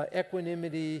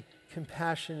equanimity,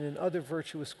 compassion, and other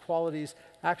virtuous qualities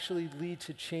actually lead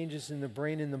to changes in the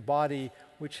brain and the body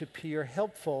which appear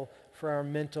helpful for our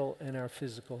mental and our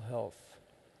physical health.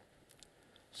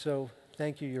 So,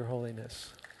 thank you, Your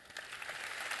Holiness.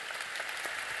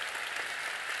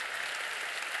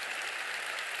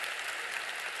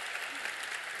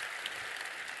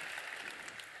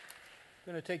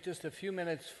 I'm going to take just a few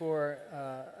minutes for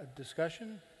a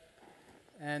discussion,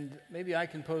 and maybe I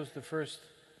can pose the first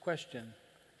question.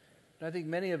 I think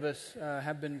many of us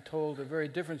have been told a very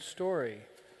different story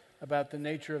about the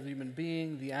nature of the human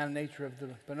being, the nature of the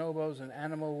bonobos and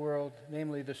animal world,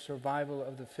 namely the survival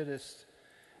of the fittest.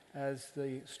 as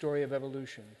the story of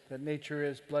evolution, that nature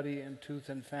is bloody in tooth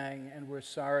and fang, and we're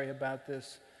sorry about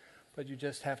this, but you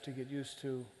just have to get used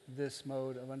to this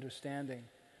mode of understanding.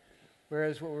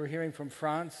 Whereas what we're hearing from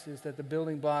Franz is that the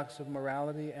building blocks of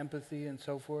morality, empathy, and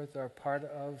so forth are part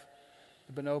of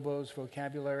the bonobo's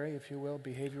vocabulary, if you will,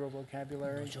 behavioral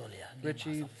vocabulary.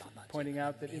 Richie pointing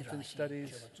out that infant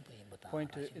studies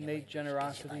point to innate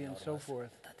generosity and so forth.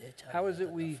 How is it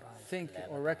we think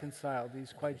or reconcile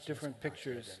these quite different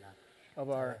pictures of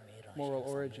our moral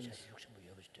origins?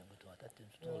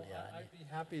 Well, I'd be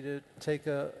happy to take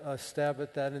a stab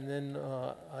at that, and then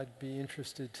I'd be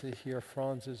interested to hear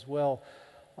Franz as well.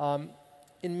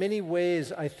 In many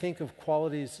ways, I think of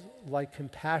qualities like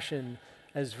compassion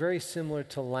as very similar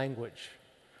to language.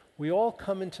 We all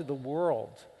come into the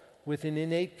world with an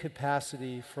innate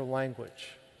capacity for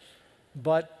language.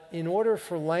 But in order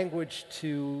for language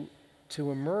to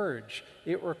emerge,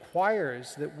 it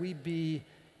requires that we be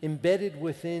embedded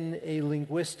within a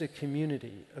linguistic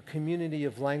community, a community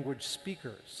of language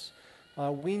speakers.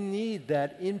 We need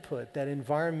that input, that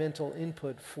environmental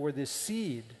input for this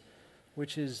seed,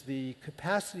 which is the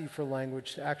capacity for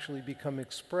language to actually become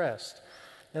expressed.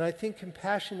 And I think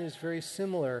compassion is very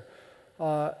similar.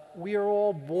 We are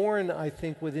all born, I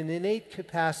think, with an innate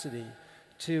capacity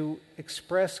to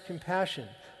express compassion.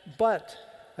 But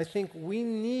I think we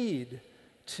need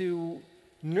to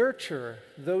nurture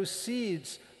those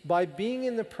seeds by being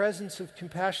in the presence of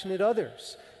compassionate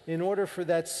others in order for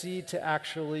that seed to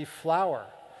actually flower.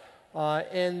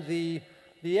 And the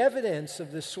evidence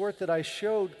of the sort that I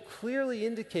showed clearly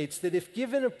indicates that if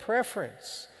given a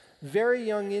preference, very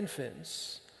young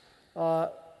infants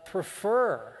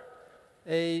prefer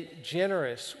a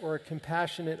generous or a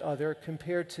compassionate other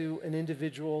compared to an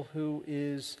individual who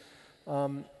is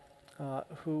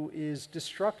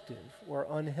destructive or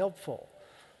unhelpful.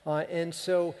 And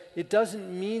so it doesn't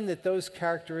mean that those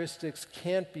characteristics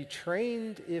can't be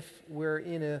trained if we're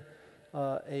in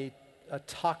a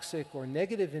toxic or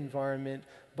negative environment,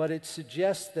 but it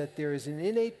suggests that there is an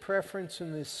innate preference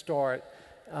from the start.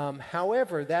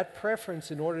 However, that preference,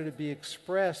 in order to be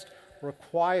expressed,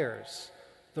 requires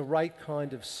the right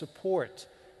kind of support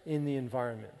in the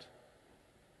environment.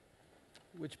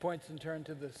 Which points in turn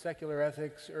to the secular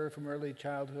ethics from early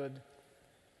childhood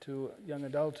to young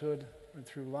adulthood and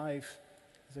through life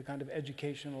as a kind of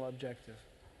educational objective.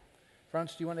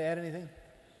 Franz, do you want to add anything?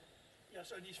 Yeah,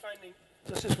 so these findings,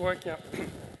 does this work? Yeah.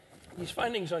 These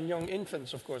findings on young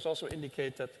infants, of course, also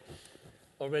indicate that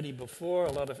already before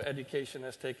a lot of education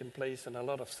has taken place and a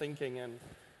lot of thinking and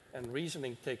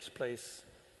reasoning takes place,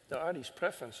 there are these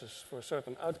preferences for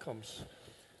certain outcomes,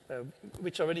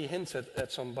 which already hints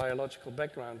at some biological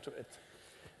background to it.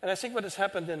 And I think what has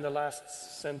happened in the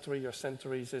last century or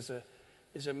centuries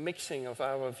is a mixing of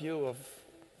our view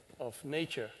of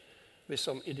nature with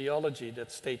some ideology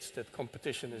that states that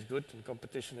competition is good and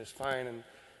competition is fine and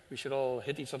we should all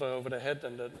hit each other over the head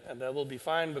and that will be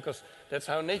fine because that's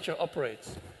how nature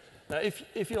operates. Now,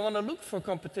 if you want to look for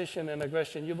competition and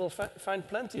aggression, you will find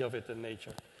plenty of it in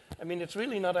nature. I mean, it's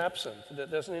really not absent.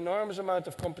 There's an enormous amount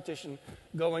of competition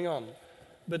going on.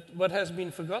 But what has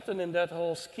been forgotten in that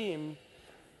whole scheme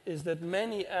is that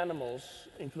many animals,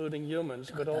 including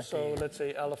humans, but also, let's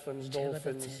say, elephants,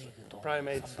 dolphins,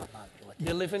 primates,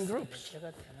 they live in groups.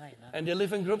 And they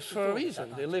live in groups for a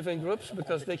reason. They live in groups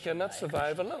because they cannot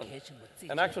survive alone.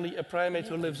 And actually, a primate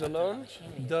who lives alone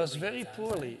does very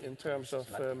poorly in terms of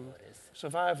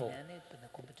survival.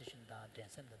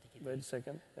 Wait a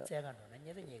second. Yeah.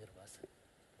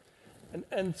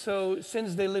 And so,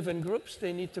 since they live in groups,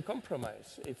 they need to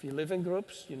compromise. If you live in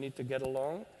groups, you need to get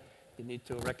along. You need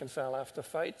to reconcile after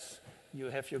fights. You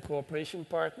have your cooperation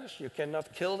partners. You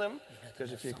cannot kill them,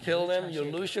 because if you kill them, you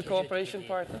lose your cooperation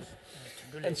partners.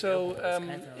 And so,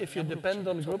 if you depend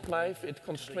on group life, it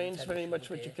constrains very much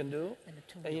what you can do,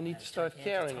 and you need to start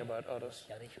caring about others.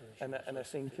 And I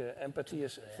think empathy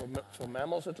is, for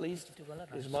mammals at least,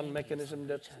 is one mechanism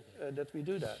that we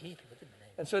do that.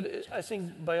 And so I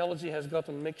think biology has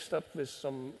gotten mixed up with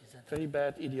some very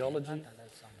bad ideology,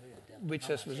 which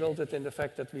has resulted in the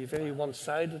fact that we very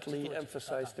one-sidedly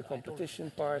emphasized the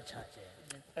competition part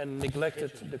and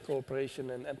neglected the cooperation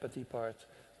and empathy part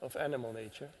of animal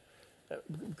nature,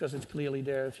 because it's clearly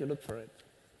there if you look for it.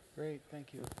 Great,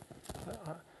 thank you.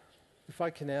 If I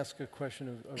can ask a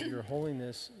question of Your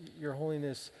Holiness. Your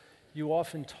Holiness, you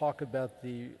often talk about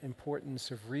the importance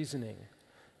of reasoning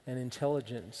and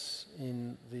intelligence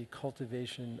in the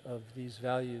cultivation of these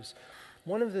values.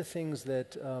 One of the things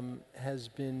that has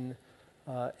been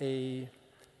a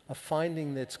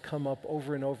finding that's come up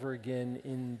over and over again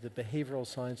in the behavioral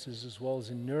sciences as well as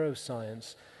in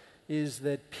neuroscience is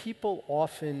that people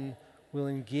often will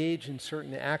engage in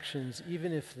certain actions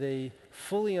even if they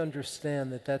fully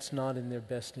understand that that's not in their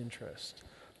best interest.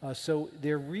 So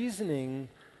their reasoning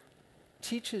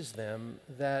teaches them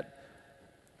that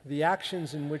the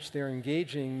actions in which they're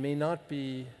engaging may not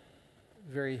be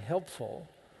very helpful,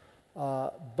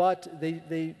 but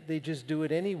they just do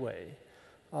it anyway.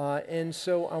 And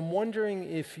so I'm wondering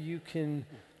if you can,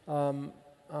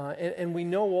 and we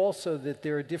know also that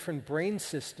there are different brain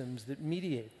systems that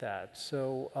mediate that.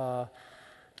 So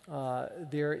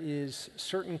there is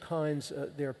certain kinds,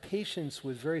 there are patients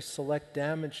with very select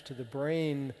damage to the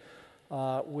brain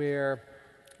where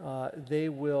they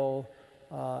will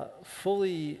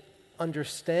fully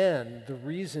understand the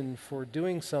reason for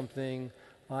doing something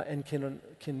and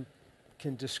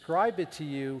can describe it to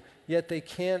you, yet they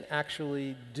can't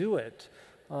actually do it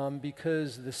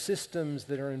because the systems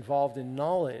that are involved in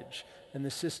knowledge and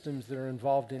the systems that are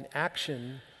involved in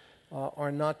action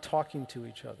are not talking to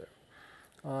each other.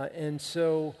 And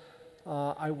so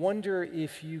I wonder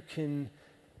if you can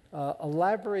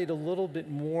elaborate a little bit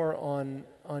more on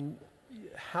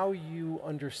how you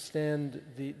understand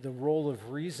the role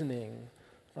of reasoning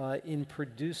in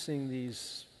producing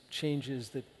these changes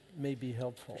that may be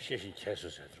helpful.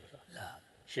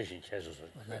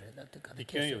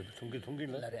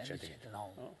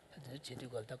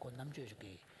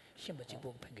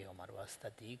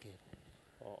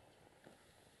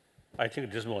 I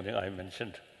think this morning I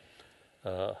mentioned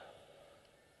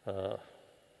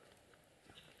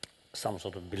some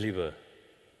sort of believer.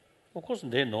 Of course,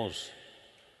 they knows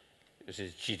this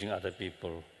is cheating other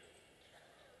people,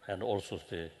 and also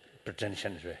the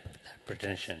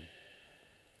pretension.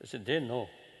 So they know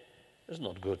it's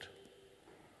not good.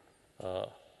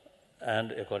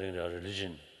 And according to our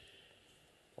religion,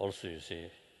 also you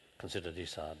see, consider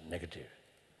these are negative.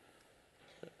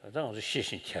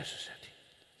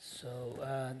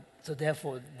 So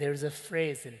therefore, there is a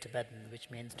phrase in Tibetan which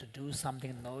means to do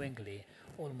something knowingly,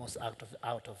 almost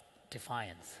out of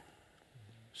defiance.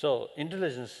 So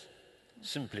intelligence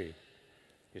simply,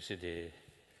 you see, they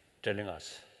telling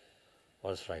us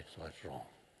what's right, what's wrong.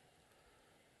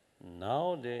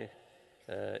 Now the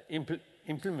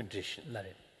implementation,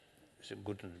 is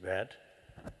good and bad,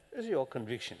 is your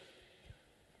conviction,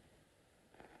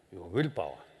 your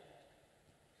willpower.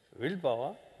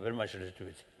 Willpower very much related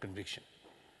with conviction.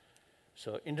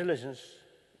 So intelligence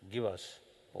give us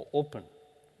or open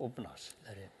us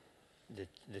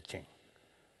the thing.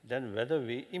 Then whether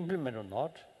we implement or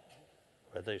not,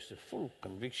 whether it's a full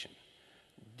conviction,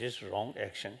 this wrong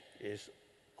action is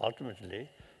ultimately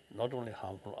not only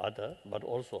harmful other, but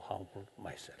also harmful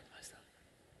myself.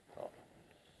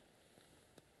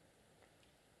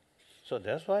 So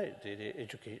that's why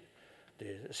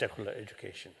the secular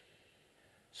education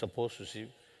supposed to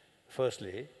see,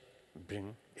 firstly,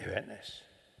 bring awareness.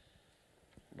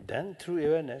 Then through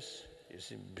awareness, you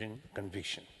see, bring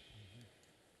conviction.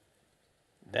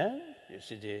 Then you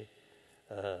see the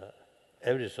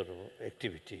every sort of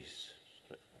activities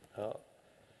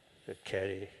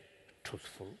carry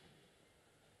truthful,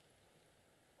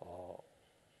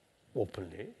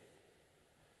 openly,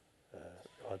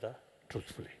 other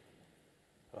truthfully.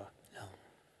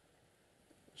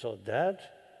 So that,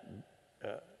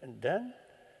 and then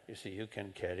you see you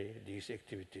can carry these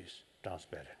activities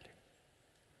transparently.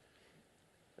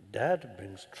 That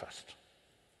brings trust.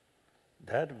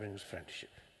 That brings friendship.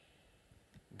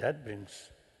 That brings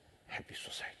happy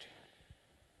society.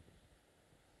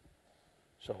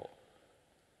 So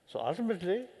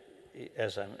ultimately,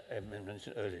 as I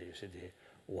mentioned earlier, you see the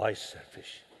wise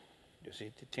selfish. You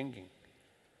see the thinking,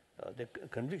 the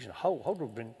conviction. How to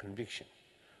bring conviction?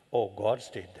 Oh, God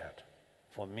stated that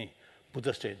for me.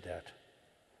 Buddha stated that.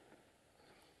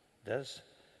 That's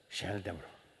Shanldemra.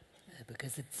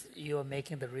 Because you're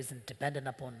making the reason dependent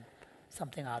upon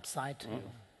something outside you.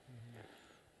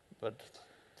 But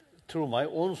through my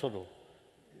own sort of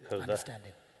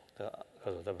Understanding.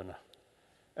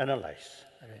 Analyze.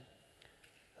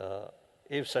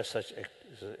 If such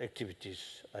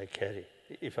activities I carry,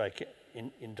 if I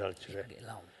indulge,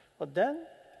 but then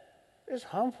it's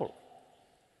harmful.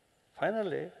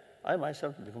 Finally, I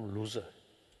myself become loser.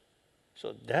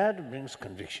 So that brings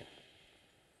conviction.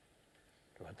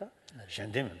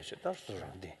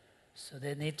 So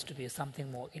there needs to be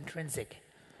something more intrinsic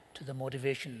to the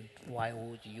motivation why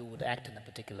you would act in a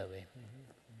particular way.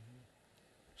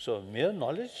 So mere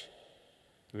knowledge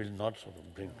will not sort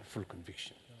of bring full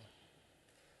conviction.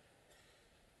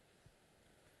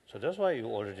 So that's why you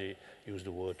already use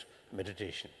the word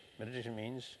meditation. Meditation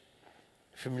means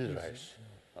familiarize.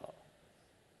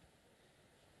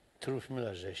 Through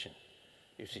familiarization,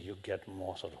 you see, you get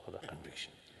more sort of the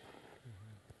conviction.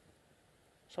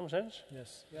 Some sense?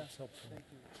 Yes. Yeah. That's helpful. Thank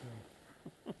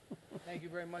you. Thank you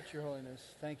very much, Your Holiness.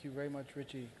 Thank you very much,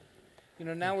 Richie. You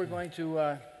know, now we're going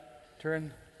to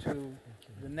turn to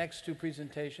the next two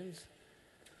presentations.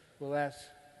 We'll ask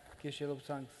Geshe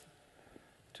Lobsang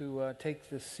to take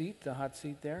the seat, the hot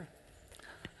seat there.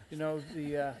 You know,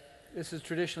 this is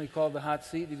traditionally called the hot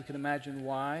seat. You can imagine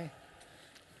why.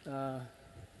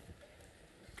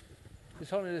 His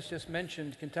Holiness just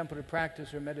mentioned contemplative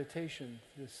practice or meditation,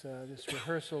 this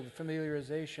rehearsal,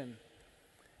 familiarization.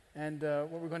 And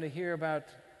what we're going to hear about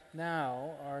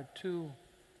now are two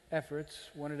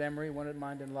efforts, one at Emory, one at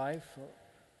Mind and Life.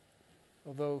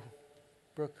 Although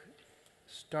Brooke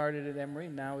started at Emory,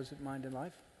 now is at Mind and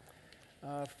Life,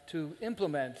 to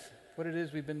implement what it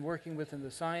is we've been working with in the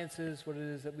sciences, what it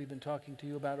is that we've been talking to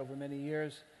you about over many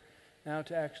years, now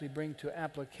to actually bring to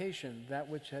application that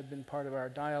which had been part of our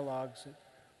dialogues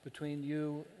between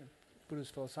you,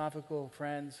 Buddhist philosophical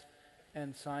friends,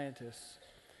 and scientists.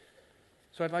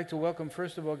 So I'd like to welcome,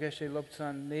 first of all, Geshe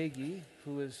Lobsang Negi,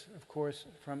 who is, of course,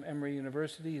 from Emory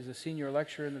University. He's a senior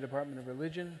lecturer in the Department of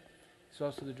Religion. He's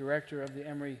also the director of the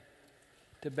Emory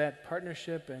Tibet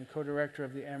Partnership and co-director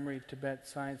of the Emory Tibet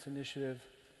Science Initiative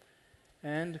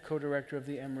and co-director of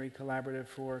the Emory Collaborative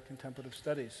for Contemplative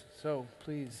Studies. So,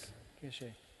 please,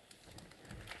 Geshe.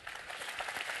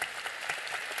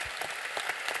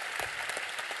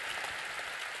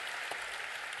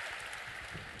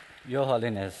 Your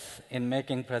Holiness, in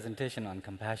making presentation on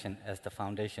compassion as the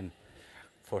foundation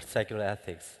for secular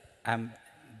ethics, I'm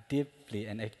deeply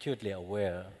and acutely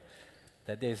aware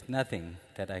that there is nothing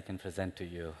that I can present to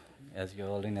you as Your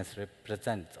Holiness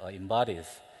represents or embodies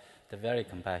the very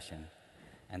compassion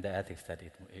and the ethics that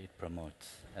it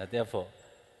promotes. Therefore,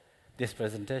 this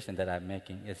presentation that I'm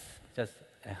making is just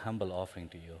a humble offering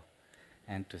to you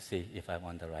and to see if I'm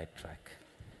on the right track.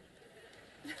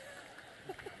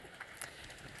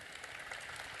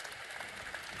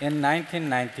 In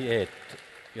 1998,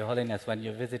 Your Holiness, when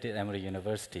you visited Emory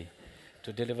University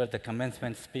to deliver the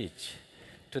commencement speech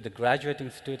to the graduating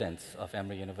students of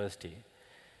Emory University,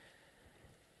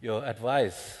 your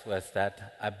advice was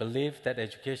that I believe that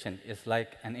education is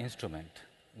like an instrument.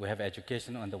 We have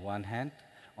education on the one hand.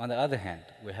 On the other hand,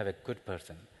 we have a good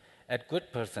person. A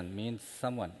good person means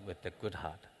someone with a good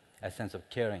heart, a sense of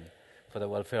caring for the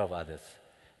welfare of others.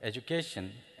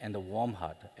 Education and a warm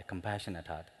heart, a compassionate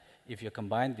heart. If you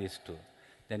combine these two,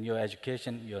 then your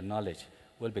education, your knowledge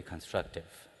will be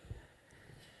constructive.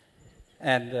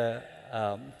 And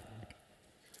a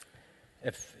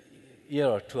year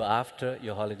or two after,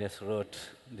 Your Holiness wrote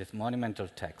this monumental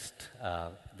text,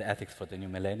 The Ethics for the New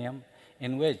Millennium,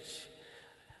 in which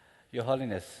Your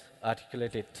Holiness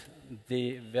articulated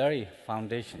the very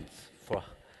foundations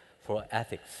for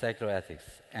ethics, secular ethics,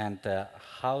 and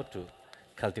how to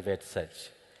cultivate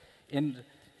such. In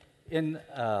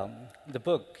the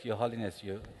book, Your Holiness,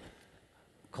 you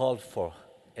called for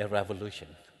a revolution,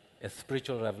 a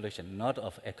spiritual revolution, not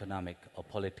of economic or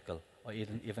political or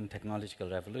even technological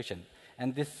revolution.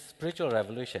 And this spiritual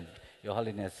revolution, Your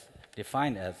Holiness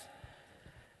defined as,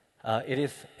 it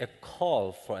is a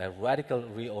call for a radical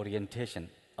reorientation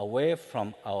away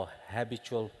from our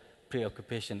habitual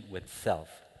preoccupation with self.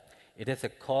 It is a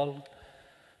call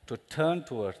to turn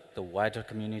toward the wider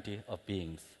community of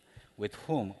beings with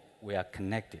whom we are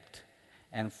connected,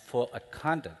 and for a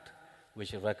conduct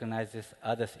which recognizes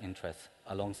others' interests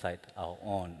alongside our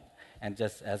own. And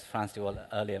just as Franz de Waal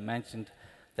earlier mentioned,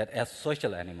 that as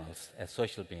social animals, as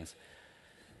social beings,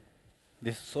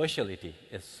 this sociality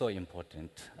is so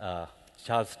important.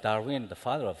 Charles Darwin, the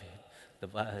father of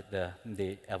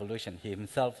the evolution, he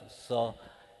himself saw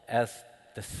as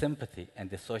the sympathy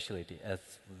and the sociality as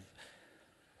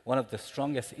one of the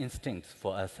strongest instincts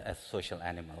for us as social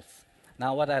animals.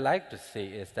 Now, what I like to see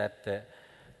is that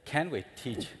can we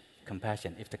teach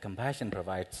compassion? If the compassion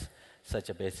provides such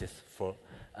a basis for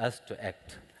us to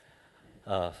act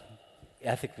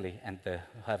ethically and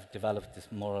have developed this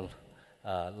moral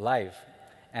life,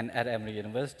 and at Emory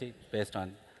University, based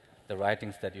on the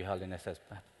writings that Your Holiness has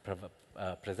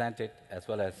presented, as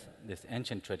well as this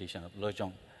ancient tradition of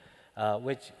Lojong,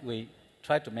 which we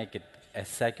try to make it as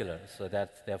secular, so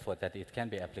that therefore that it can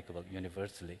be applicable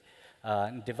universally,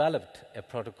 developed a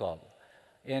protocol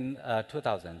in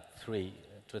 2003,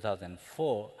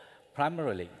 2004,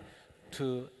 primarily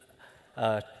to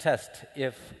test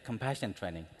if compassion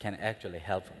training can actually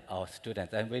help our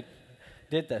students. And we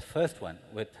did the first one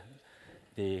with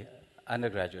the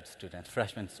undergraduate students,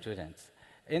 freshman students.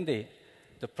 In the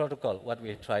protocol, what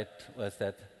we tried was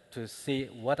that to see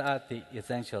what are the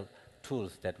essential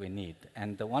tools that we need.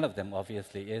 And one of them,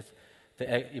 obviously, is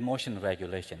the emotion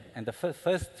regulation. And the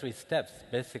first three steps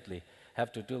basically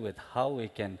have to do with how we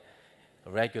can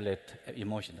regulate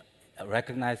emotion,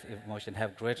 recognize emotion,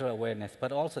 have greater awareness,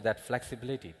 but also that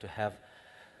flexibility to have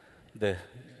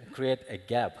create a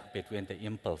gap between the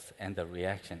impulse and the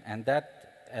reaction. And that,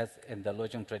 as in the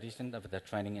Lojong tradition of the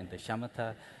training in the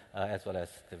shamatha, as well as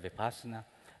the vipassana,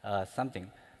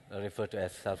 something referred to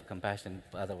as self-compassion,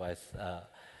 otherwise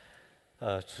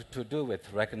to do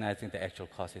with recognizing the actual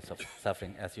causes of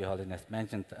suffering. As Your Holiness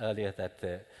mentioned earlier, that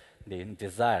the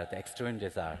desire, the extreme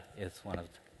desire, is one of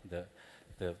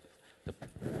the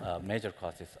major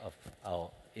causes of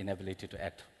our inability to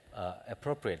act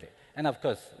appropriately. And of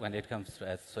course, when it comes to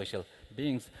as social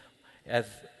beings, as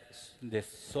this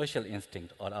social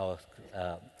instinct or our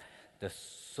the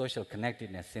social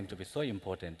connectedness seem to be so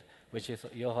important, which is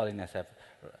Your Holiness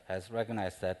has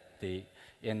recognized that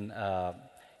in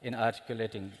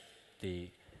articulating the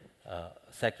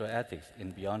secular ethics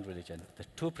in Beyond Religion, the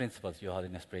two principles Your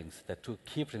Holiness brings, the two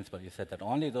key principles, you said that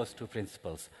only those two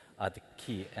principles are the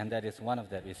key, and that is one of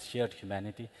them is shared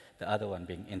humanity, the other one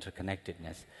being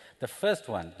interconnectedness. The first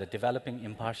one, the developing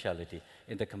impartiality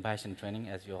in the compassion training,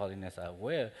 as Your Holiness are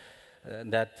aware,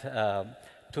 that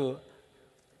to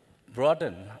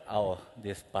broaden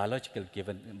this biologically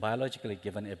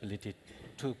given ability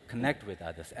to connect with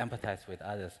others, empathize with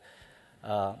others,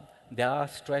 there are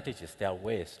strategies, there are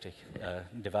ways to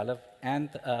develop, and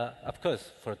of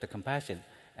course, for the compassion,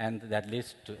 and that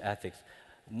leads to ethics.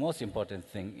 Most important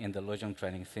thing in the Lojong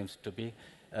training seems to be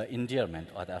endearment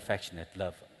or the affectionate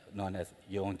love, known as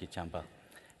Yongi Champa.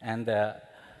 And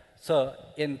so,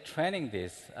 in training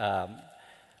this,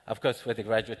 of course, with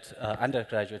the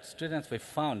undergraduate students, we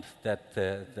found that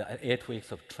the 8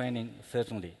 weeks of training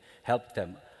certainly helped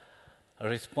them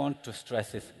respond to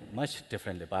stresses much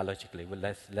differently biologically, with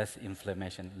less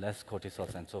inflammation, less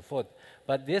cortisol, and so forth.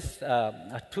 But these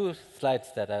are two slides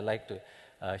that I'd like to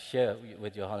share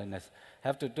with Your Holiness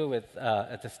have to do with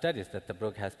the studies that the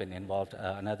Brook has been involved.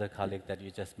 Another colleague that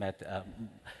you just met,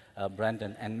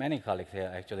 Brandon, and many colleagues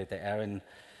here, actually, the Aaron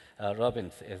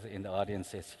Robbins is in the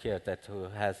audience, is here, that who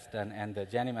has done, and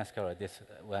Jenny Mascara, this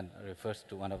one refers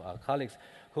to one of our colleagues,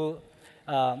 who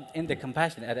in the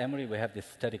compassion at Emory, we have this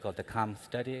study called the CALM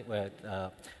study, where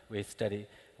we study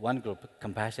one group,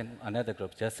 compassion, another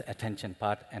group, just attention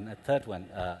part, and a third one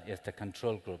is the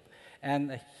control group.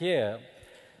 And here,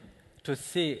 to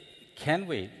see, can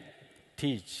we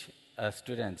teach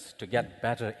students to get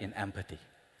better in empathy?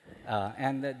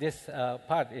 And this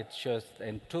part, it shows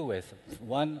in two ways.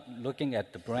 One, looking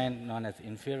at the brain known as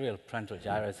inferior frontal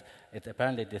gyrus.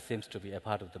 Apparently, this seems to be a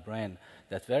part of the brain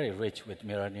that's very rich with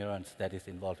mirror neurons that is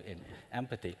involved in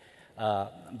empathy.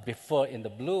 Before, in the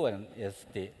blue one is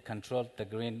the control, the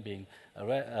green being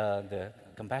the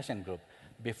compassion group.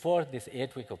 Before this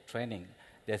 8 week of training,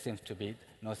 there seems to be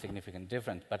no significant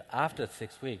difference. But after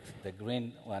 6 weeks, the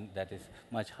green one that is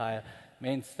much higher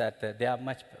means that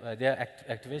their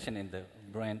activation in the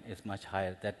brain is much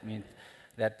higher. That means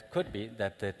that could be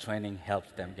that the training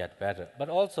helps them get better. But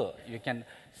also, you can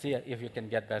see if you can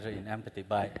get better in empathy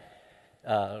by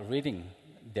reading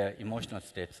their emotional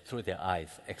states through their eyes,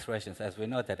 expressions. As we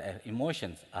know that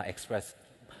emotions are expressed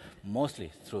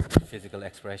mostly through physical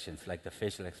expressions, like the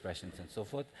facial expressions and so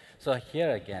forth. So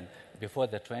here again, before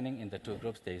the training in the two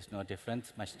groups, there is no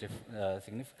difference, much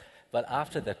significant. But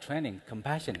after the training,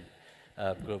 compassion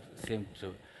group seemed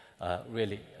to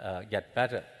really get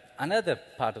better. Another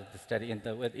part of the study,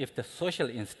 if the social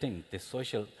instinct, the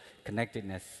social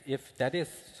connectedness, if that is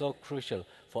so crucial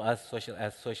for us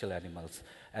as social animals,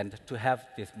 and to have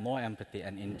this more empathy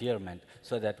and endearment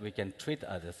so that we can treat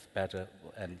others better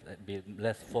and be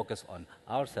less focused on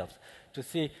ourselves, to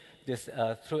see this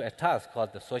through a task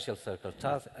called the social circle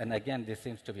task. And again, this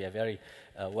seems to be a very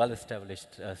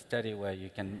well-established study where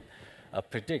you can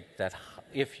predict that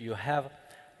if you have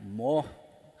more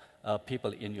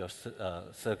people in your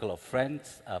circle of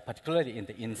friends, particularly in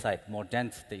the inside, more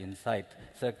dense the inside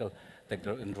circle, the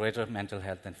greater mental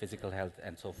health and physical health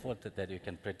and so forth that you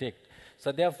can predict.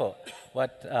 So therefore,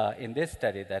 what in this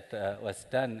study that was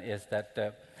done is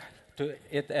that,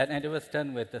 and it was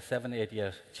done with the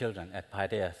 7-8-year children at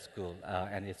Paideia School,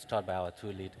 and it's taught by our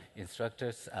two lead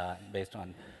instructors based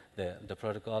on the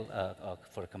protocol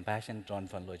for compassion drawn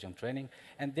from Lojong training.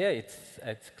 And there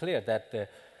it's clear that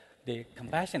the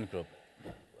compassion group,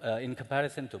 in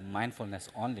comparison to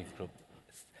mindfulness-only group,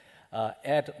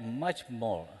 add much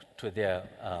more to their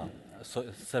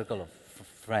circle of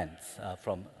friends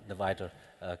from the wider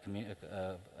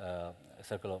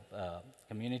circle of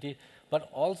community. But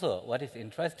also, what is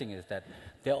interesting is that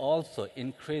they also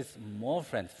increase more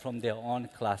friends from their own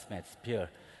classmates, peer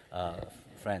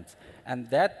friends. And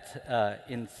that,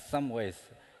 in some ways,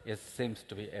 seems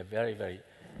to be a very, very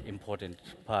important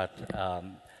part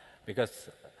because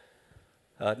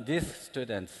these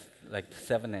students, like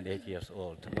 7 and 8 years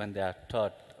old, when they are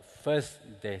taught, first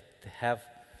they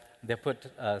put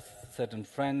certain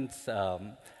friends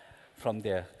from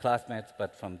their classmates,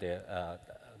 but from the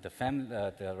family,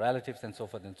 their relatives, and so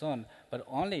forth and so on. But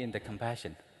only in the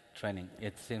compassion training,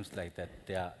 it seems like that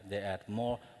they add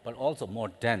more, but also more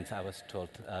dense. I was told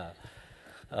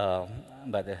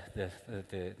by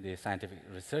the scientific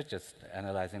researchers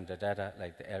analyzing the data,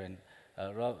 like the Erin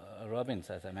Robbins,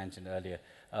 as I mentioned earlier.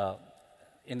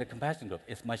 In the compassion group,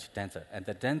 it's much denser, and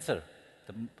the denser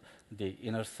the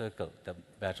inner circle, the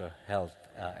better health,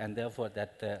 and therefore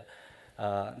that.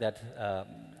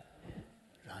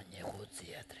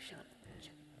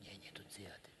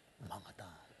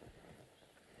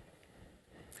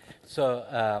 So,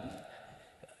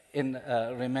 in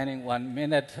remaining 1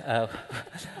 minute,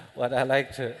 what I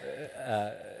like to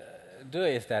do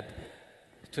is that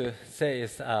to say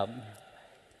is,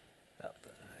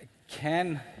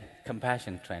 can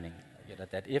compassion training,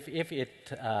 that if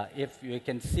you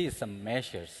can see some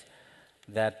measures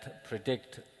that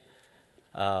predict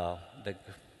the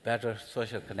better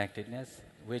social connectedness,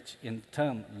 which in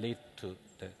turn lead to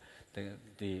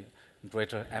the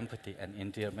greater empathy and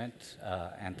endearment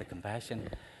and the compassion,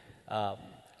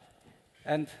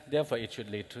 and therefore it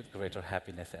should lead to greater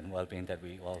happiness and well-being that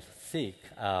we all seek.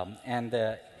 How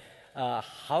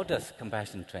does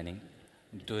compassion training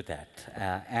do that?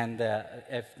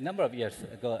 A number of years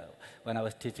ago, when I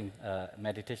was teaching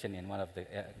meditation in one of the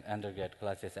undergrad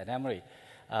classes at Emory,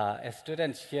 a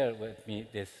student shared with me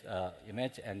this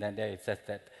image, and then there it says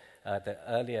that the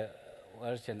earlier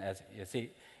version, as you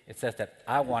see, it says that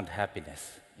I want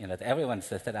happiness. Everyone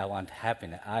says that I want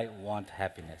happiness. I want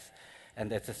happiness, and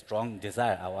there's a strong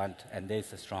desire. I want, and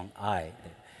there's a strong I.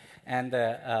 And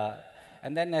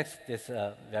then next, this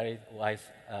very wise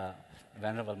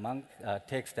venerable monk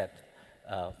takes that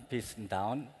piece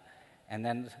down, and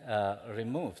then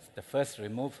remove the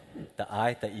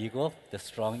I, the ego, the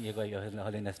strong ego. Your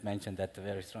Holiness mentioned that, the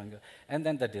very strong ego, and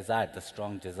then the desire, the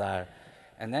strong desire.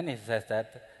 And then he says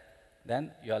that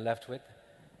then you are left with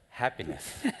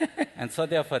happiness. And so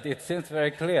therefore it seems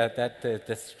very clear that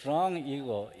the strong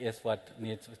ego is what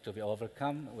needs to be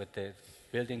overcome with the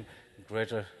building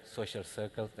greater social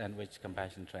circles, and which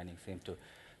compassion training seems to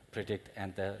predict,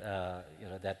 and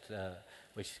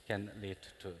which can lead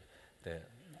to the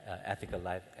ethical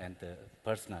life and the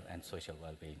personal and social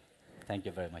well-being. Thank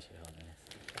you very much, Your Holiness.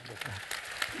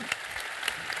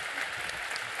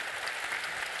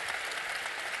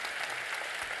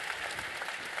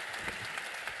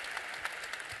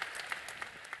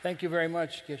 Thank you very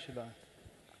much, Geshe-la.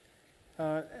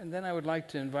 And then I would like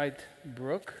to invite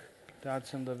Brooke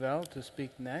Dodson-Lavelle to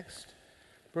speak next.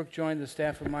 Brooke joined the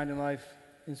staff of Mind and Life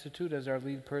Institute as our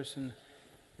lead person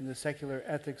in the Secular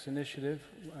Ethics Initiative,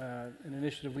 an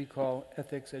initiative we call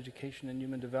Ethics, Education, and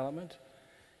Human Development.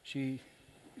 She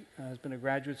has been a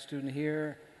graduate student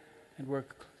here and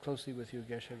worked closely with you,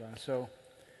 Geshe-la. So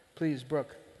please,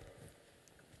 Brooke.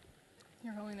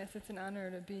 Your Holiness, it's an honor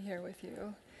to be here with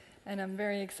you. And I'm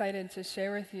very excited to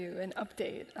share with you an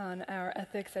update on our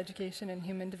Ethics, Education, and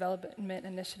Human Development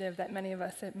initiative that many of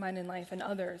us at Mind and Life and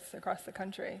others across the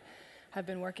country have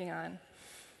been working on.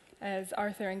 As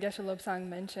Arthur and Geshe Lobsang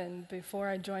mentioned, before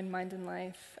I joined Mind and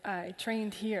Life, I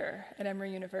trained here at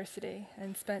Emory University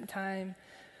and spent time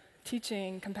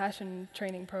teaching compassion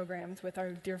training programs with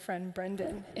our dear friend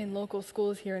Brendan in local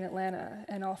schools here in Atlanta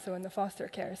and also in the foster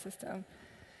care system.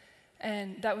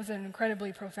 And that was an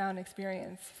incredibly profound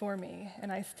experience for me,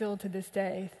 and I still to this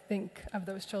day think of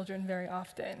those children very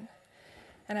often.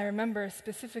 And I remember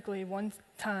specifically one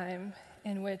time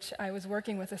in which I was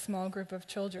working with a small group of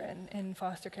children in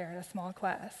foster care in a small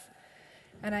class.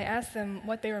 And I asked them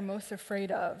what they were most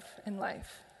afraid of in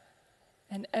life.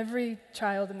 And every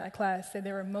child in that class said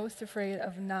they were most afraid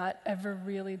of not ever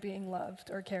really being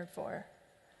loved or cared for.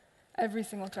 Every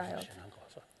single child.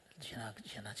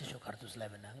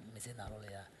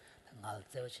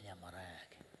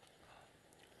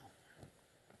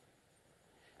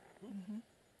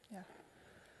 Yeah.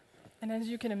 And as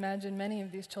you can imagine, many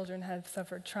of these children have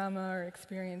suffered trauma or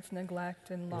experienced neglect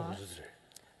and loss.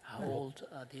 How old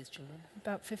are these children?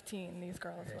 About 15, these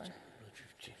girls were.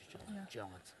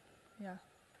 Yeah.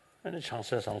 So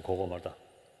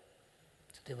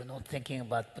they were not thinking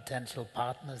about potential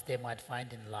partners they might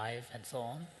find in life and so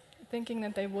on? Thinking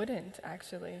that they wouldn't,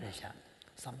 actually.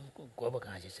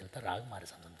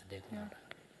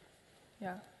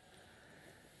 Yeah.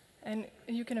 And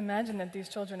you can imagine that these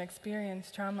children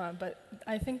experience trauma, but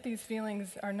I think these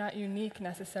feelings are not unique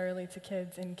necessarily to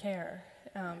kids in care.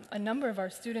 A number of our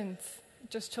students,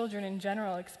 just children in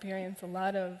general, experience a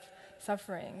lot of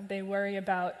suffering. They worry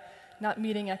about not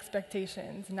meeting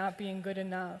expectations, not being good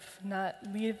enough, not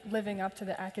living up to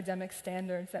the academic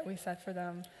standards that we set for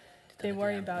them. They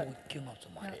worry about...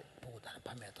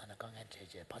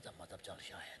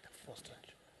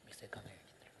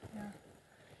 Yeah.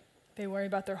 They worry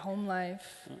about their home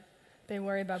life. They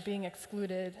worry about being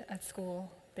excluded at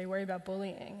school. They worry about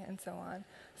bullying and so on.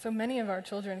 So many of our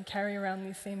children carry around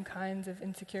these same kinds of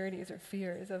insecurities or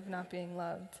fears of not being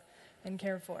loved and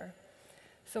cared for.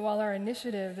 So while our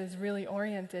initiative is really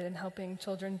oriented in helping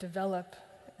children develop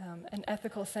an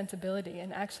ethical sensibility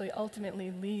and actually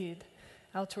ultimately lead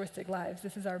altruistic lives,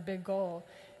 this is our big goal,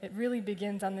 it really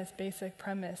begins on this basic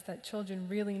premise that children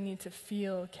really need to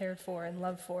feel cared for and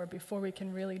loved for before we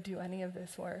can really do any of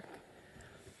this work.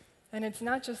 And it's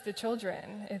not just the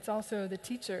children, it's also the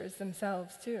teachers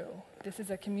themselves too. This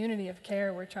is a community of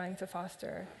care we're trying to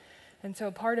foster. And so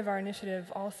part of our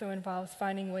initiative also involves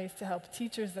finding ways to help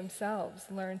teachers themselves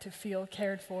learn to feel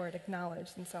cared for and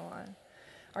acknowledged and so on.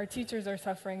 Our teachers are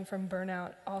suffering from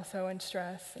burnout also and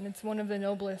stress, and it's one of the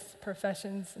noblest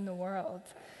professions in the world.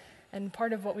 And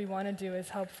part of what we want to do is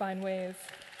help find ways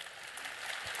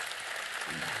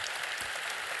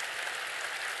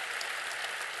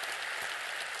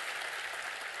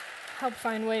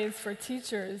for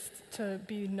teachers to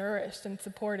be nourished and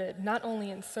supported, not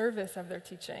only in service of their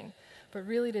teaching, but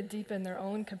really to deepen their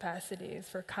own capacities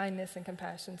for kindness and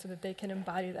compassion so that they can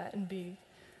embody that and be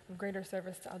of greater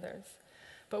service to others.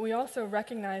 But we also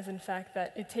recognize, in fact,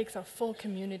 that it takes a full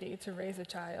community to raise a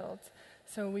child.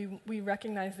 So we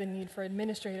recognize the need for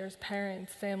administrators,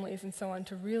 parents, families, and so on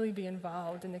to really be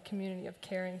involved in the community of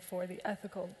caring for the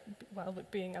ethical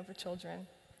well-being of the children.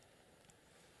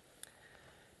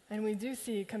 And we do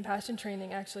see compassion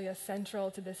training actually as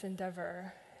central to this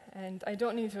endeavor. And I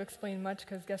don't need to explain much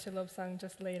because Geshe Lobsang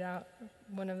just laid out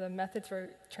one of the methods for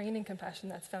training compassion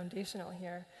that's foundational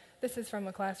here. This is from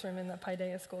a classroom in the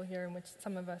Paideia school here in which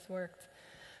some of us worked.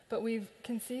 But we've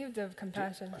conceived of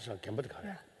compassion.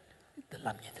 Yeah.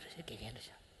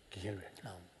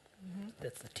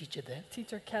 That's the teacher there.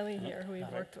 Teacher Kelly here, who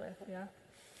we've worked with, yeah.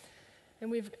 And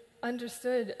we've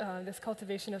understood this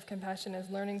cultivation of compassion as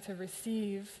learning to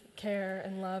receive care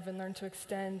and love and learn to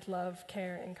extend love,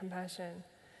 care, and compassion.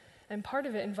 And part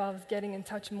of it involves getting in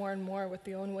touch more and more with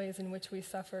the own ways in which we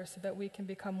suffer so that we can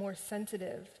become more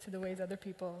sensitive to the ways other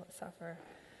people suffer.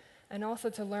 And also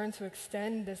to learn to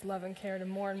extend this love and care to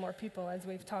more and more people, as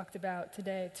we've talked about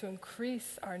today, to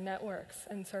increase our networks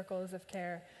and circles of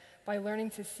care by learning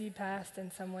to see past, in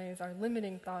some ways, our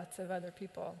limiting thoughts of other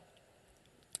people.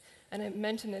 And I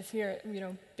mentioned this here,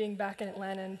 being back in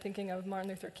Atlanta and thinking of Martin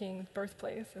Luther King's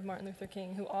birthplace of Martin Luther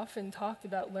King, who often talked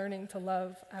about learning to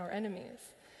love our enemies.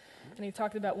 And he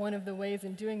talked about one of the ways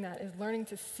in doing that is learning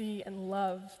to see and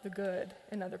love the good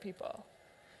in other people.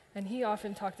 And he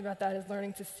often talked about that as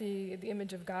learning to see the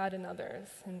image of God in others.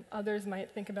 And others might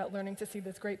think about learning to see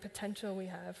this great potential we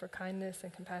have for kindness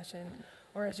and compassion.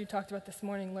 Or as you talked about this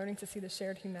morning, learning to see the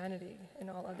shared humanity in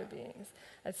all other beings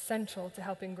as central to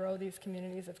helping grow these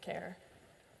communities of care.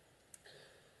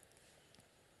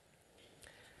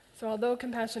 So although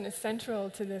compassion is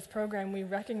central to this program, we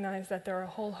recognize that there are a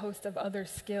whole host of other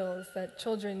skills that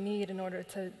children need in order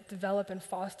to develop and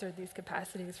foster these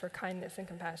capacities for kindness and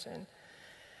compassion.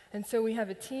 And so we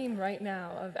have a team right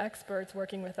now of experts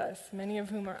working with us, many of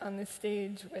whom are on this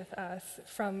stage with us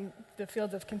from the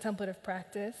fields of contemplative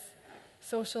practice,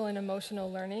 social and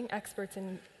emotional learning, experts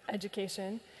in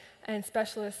education, and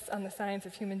specialists on the science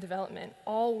of human development,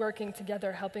 all working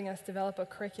together helping us develop a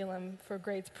curriculum for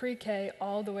grades pre-K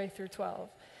all the way through 12.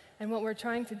 And what we're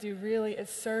trying to do really is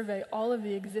survey all of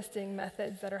the existing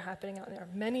methods that are happening out there.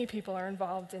 Many people are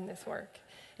involved in this work,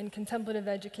 in contemplative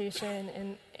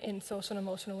education, in social and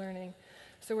emotional learning.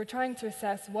 So we're trying to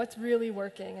assess what's really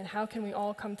working and how can we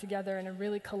all come together in a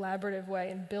really collaborative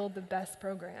way and build the best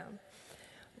program.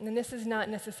 And this is not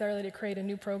necessarily to create a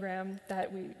new program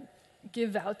that we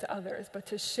give out to others, but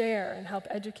to share and help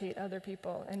educate other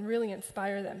people and really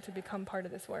inspire them to become part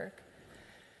of this work.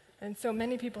 And so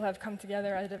many people have come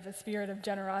together out of a spirit of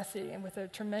generosity and with a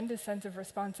tremendous sense of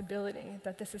responsibility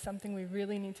that this is something we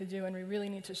really need to do and we really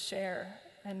need to share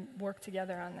and work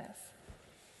together on this.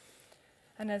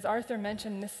 And as Arthur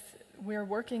mentioned, we're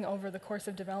working over the course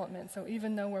of development. So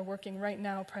even though we're working right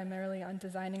now primarily on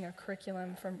designing a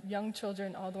curriculum from young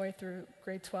children all the way through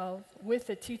grade 12 with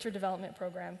a teacher development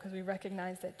program, because we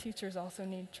recognize that teachers also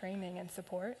need training and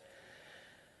support,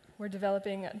 We're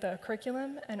developing the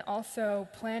curriculum and also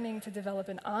planning to develop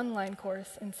an online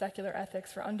course in secular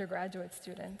ethics for undergraduate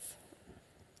students.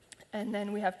 And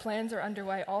then we have plans are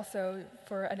underway also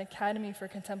for an academy for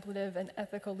contemplative and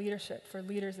ethical leadership for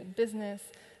leaders in business,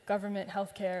 government,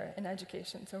 healthcare, and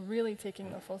education. So really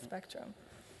taking the full spectrum.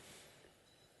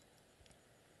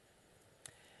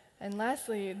 And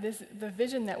lastly, the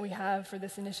vision that we have for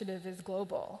this initiative is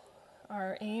global.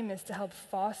 Our aim is to help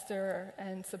foster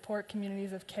and support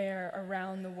communities of care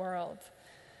around the world.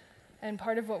 And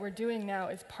part of what we're doing now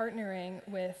is partnering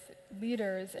with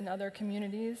leaders in other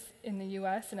communities in the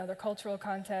US and other cultural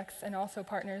contexts, and also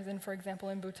partners in, for example,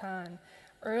 in Bhutan,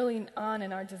 early on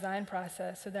in our design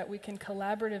process so that we can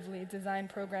collaboratively design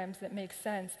programs that make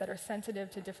sense, that are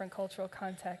sensitive to different cultural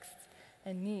contexts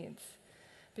and needs.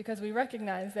 Because we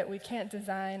recognize that we can't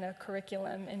design a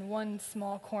curriculum in one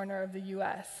small corner of the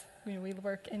US. We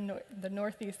work in the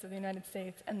northeast of the United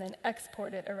States and then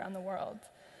export it around the world.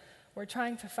 We're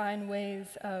trying to find ways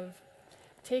of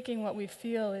taking what we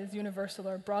feel is universal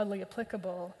or broadly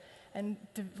applicable and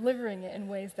delivering it in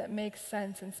ways that make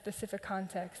sense in specific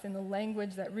contexts, in the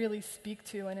language that really speak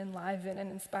to and enliven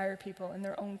and inspire people in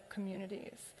their own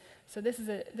communities. So this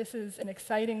is an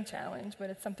exciting challenge, but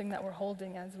it's something that we're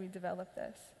holding as we develop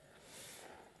this.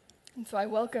 And so I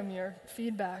welcome your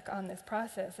feedback on this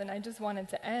process, and I just wanted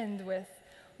to end with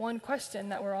one question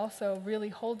that we're also really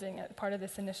holding as part of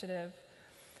this initiative,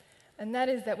 and that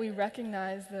is that we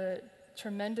recognize the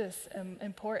tremendous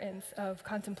importance of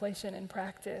contemplation and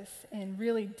practice in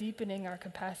really deepening our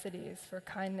capacities for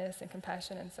kindness and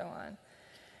compassion and so on.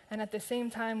 And at the same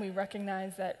time, we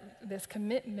recognize that this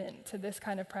commitment to this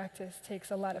kind of practice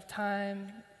takes a lot of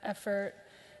time, effort,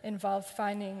 involves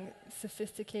finding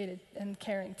sophisticated and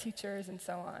caring teachers and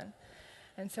so on.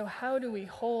 And so how do we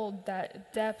hold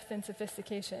that depth and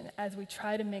sophistication as we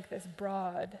try to make this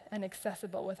broad and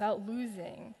accessible without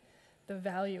losing the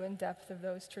value and depth of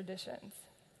those traditions?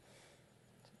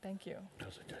 So thank you.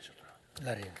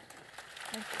 Thank you.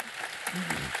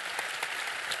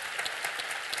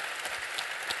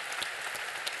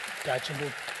 자친구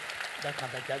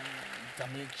나간다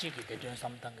잠을 지기 대전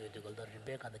삼당 그걸 더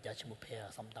리베카다 자친구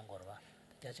폐야 삼당 거라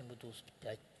자친구도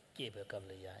제베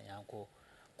걸려야 양고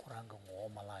코랑고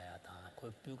오말아야 다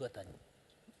그 뷰가다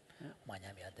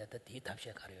마냐미야 대다 디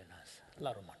탑시에 가려나스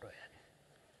라로 만도야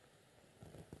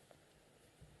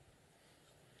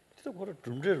그래서 그걸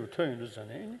룸제로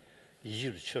터인도잖아요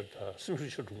이지로 쳤다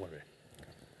숨쉬 쳐 두말에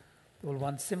Well,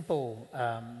 one simple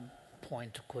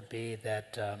point could be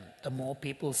that the more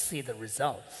people see the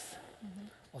results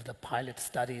of the pilot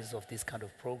studies of this kind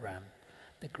of program,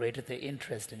 the greater the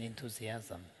interest and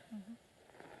enthusiasm.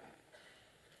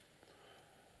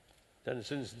 Then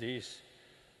since this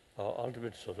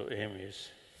ultimate sort of aim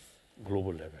is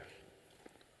global level,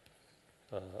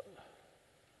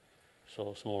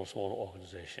 so small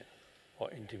organization or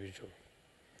individual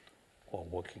who are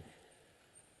working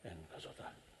in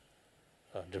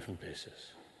different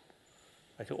places,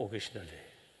 I think occasionally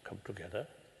come together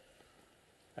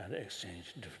and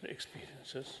exchange different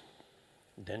experiences.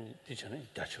 Then teach an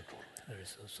industrial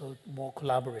role. So more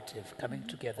collaborative, coming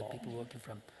together, people working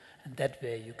from, and that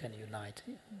way you can unite.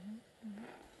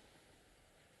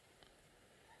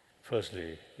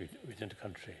 Firstly, within the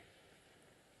country,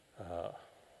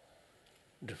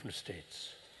 different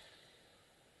states,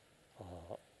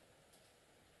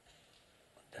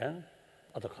 then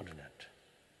other continent.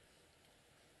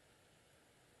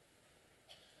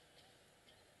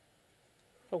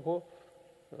 So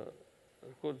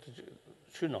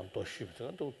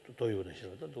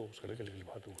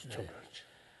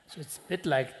it's a bit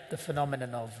like the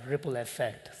phenomenon of ripple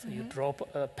effect. So you drop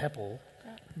a pebble,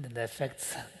 and then the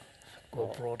effects go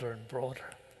broader and broader.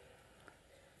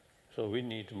 So we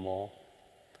need more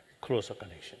closer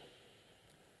connection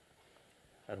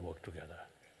and work together,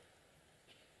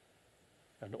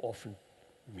 and often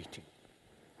meeting.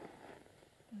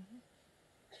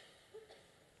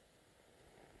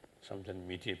 Sometimes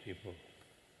media people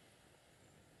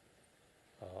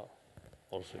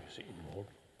also you see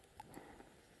involved,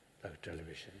 like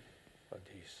television, or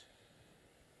these.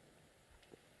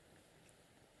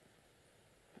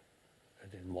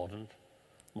 And in modern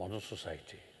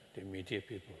society, the media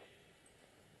people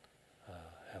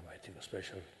have, I think, a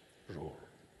special role.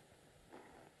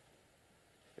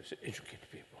 It's to educate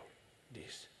people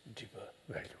this deeper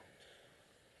value.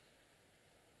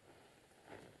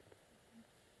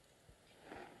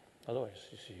 Otherwise,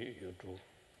 you see,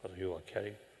 you are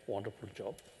carrying a wonderful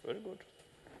job. Very good.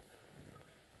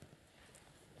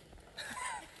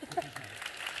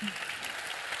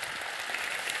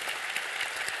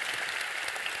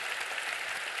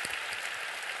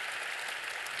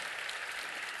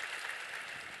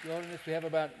 Your Holiness, we have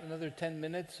about another 10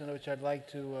 minutes in which I'd like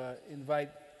to invite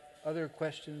other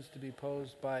questions to be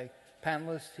posed by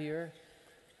panelists here.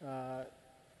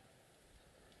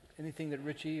 Anything that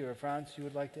Richie or Franz you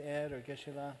would like to add, or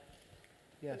Geshe-la?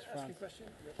 Yes, Can I ask Franz. a question?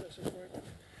 Yes, this is for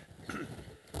it.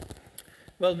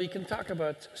 Well, we can talk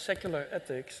about secular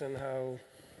ethics and how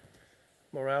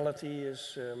morality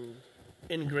is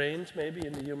ingrained maybe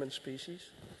in the human species.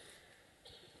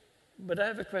 But I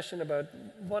have a question about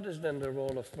what is then the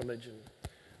role of religion?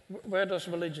 Where does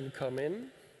religion come in?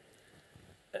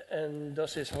 And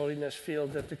does His Holiness feel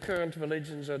that the current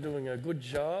religions are doing a good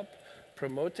job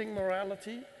promoting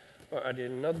morality? Or are they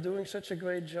not doing such a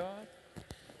great job?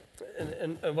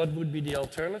 And what would be the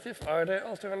alternative? Are there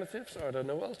alternatives? Are there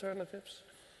no alternatives?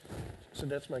 So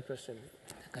that's my question.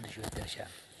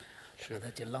 Sure.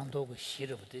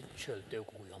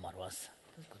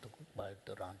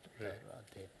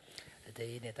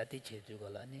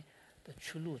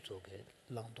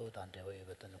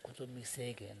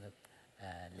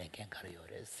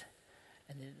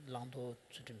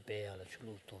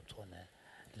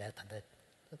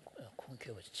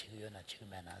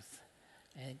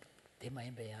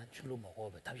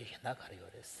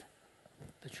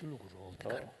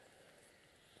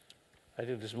 I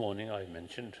think this morning I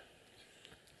mentioned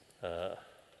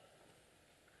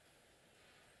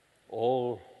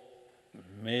all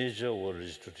major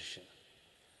religious tradition.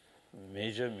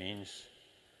 Major means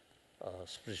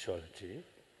spirituality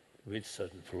with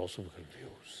certain philosophical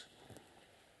views.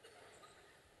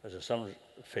 There's some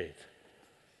faith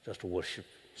just to worship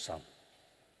sun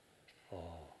or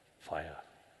fire.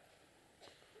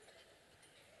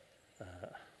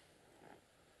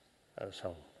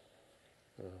 Some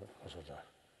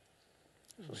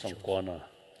guana,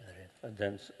 and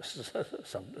then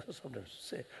sometimes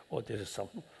say, oh, there is some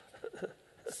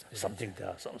something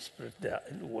there, some spirit there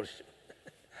in worship.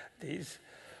 These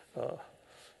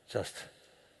just,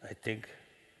 I think,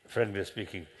 frankly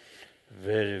speaking,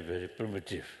 very, very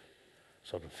primitive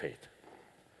sort of faith.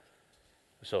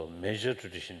 So major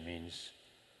tradition means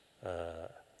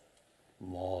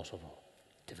more sort of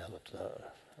developed,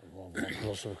 more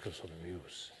philosophical sort of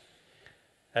views.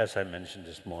 As I mentioned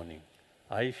this morning,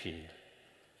 I feel,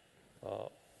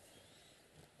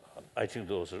 I think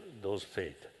those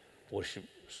faith worship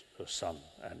sun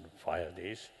and fire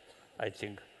days, I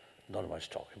think not much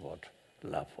talk about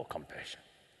love or compassion.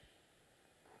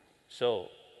 So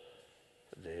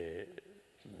the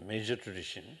major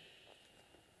tradition,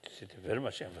 very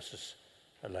much emphasis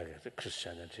like the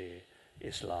Christianity,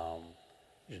 Islam,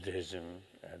 Judaism,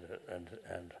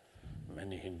 and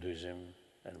many Hinduism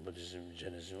and Buddhism,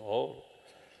 Jainism, all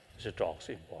it talks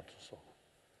importance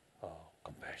of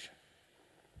compassion.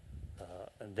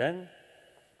 And then,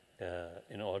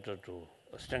 in order to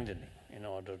strengthening, in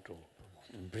order to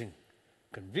bring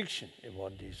conviction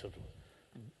about these sort of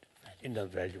inner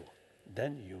value,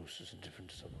 then uses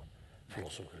different sort of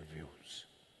philosophical views.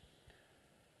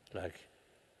 Like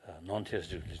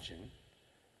non-theistic religion,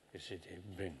 you see, they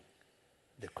bring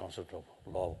the concept of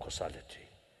law of causality.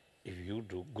 If you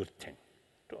do good thing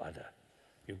to other,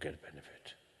 you get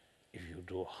benefit. If you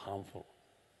do harm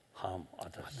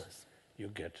others, you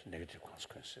get negative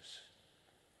consequences.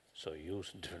 So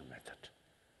use different method.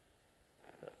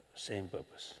 Same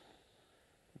purpose.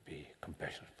 Be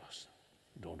compassionate person.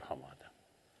 Don't harm other.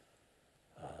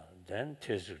 Then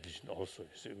theistic religion also,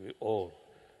 you see, we all,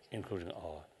 including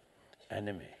our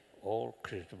enemy, all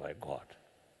created by God.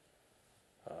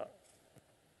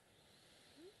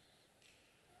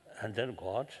 And then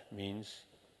God means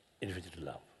infinite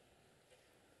love.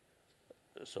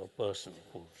 So a person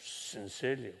who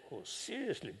sincerely, who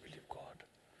seriously believes God,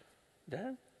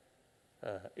 then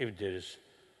if there is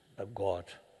a God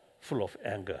full of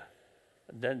anger,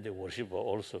 then the worshipper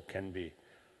also can be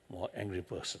more angry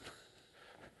person.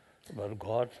 But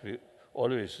God, we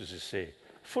always used to say,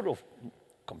 full of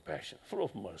compassion, full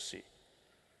of mercy.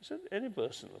 So any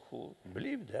person who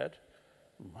believes that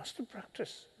must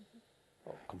practice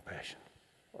compassion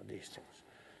on these things.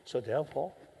 So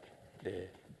therefore, the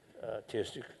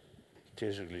theistic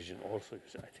religion also,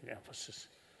 I think, emphasis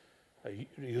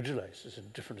utilizes a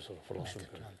different sort of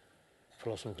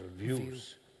philosophical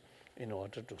views in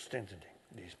order to strengthen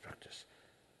these practice.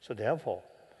 So therefore,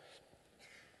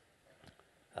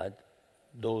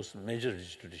 those major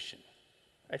religious tradition,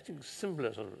 I think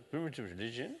simpler sort of primitive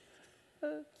religion,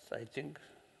 I think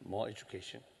more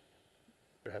education,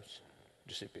 perhaps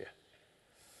disappear.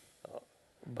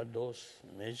 But those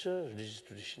major religious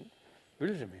tradition will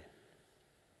remain.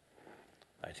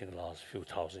 I think last few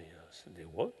thousand years they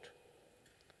worked,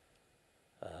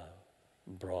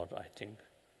 brought, I think,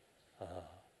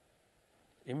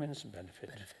 immense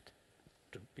benefit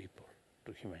to people,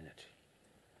 to humanity.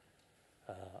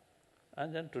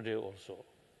 And then today also,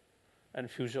 and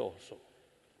future also.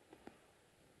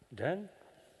 Then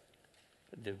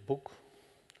the book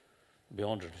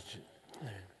Beyond Religion.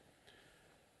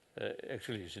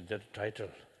 Actually, it's that title,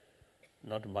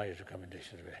 not my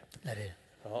recommendation.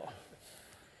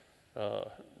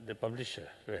 The publisher.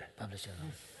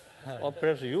 Or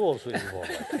perhaps you also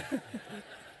involved.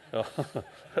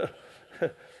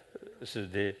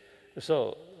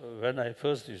 So when I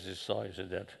first saw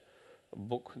that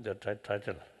book, that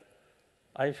title,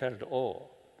 I felt,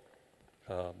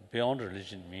 beyond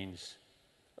religion means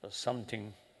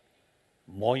something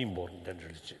more important than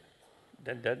religion.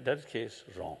 Then that case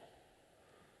wrong.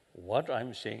 What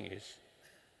I'm saying is,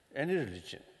 any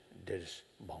religion, there is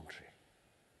boundary.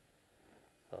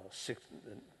 7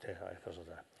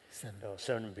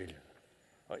 billion,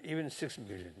 or even 6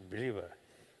 billion believer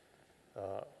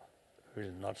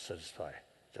will not satisfy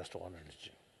just one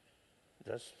religion.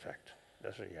 That's fact.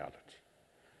 That's reality.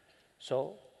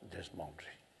 So there's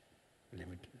boundary,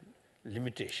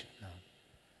 limitation. No.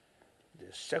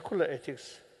 The secular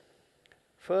ethics,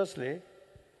 firstly,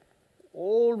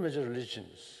 all major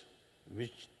religions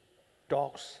which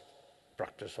talks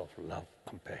practice of love,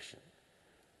 compassion,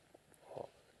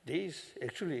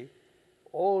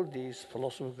 all these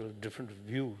philosophical different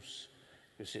views,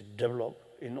 develop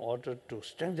in order to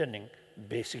strengthening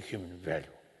basic human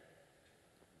value.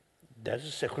 That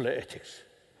is secular ethics.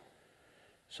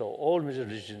 So all major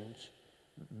religions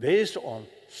based on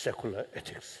secular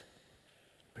ethics.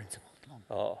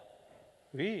 Principles.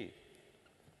 We,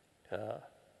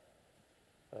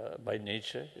 by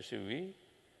nature, we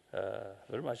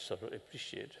very much sort of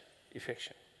appreciate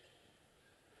affection.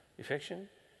 Affection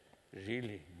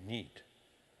really need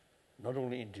not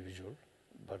only individual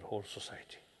but whole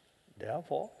society.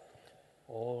 Therefore,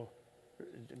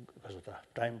 because of the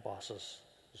time passes,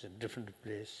 it's in different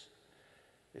place,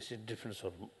 it's in different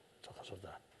sort of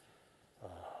the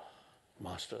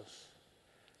masters,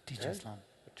 teachers.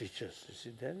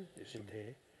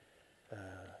 They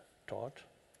taught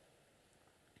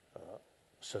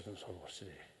certain sort of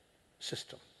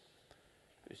system,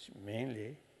 which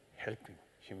mainly helping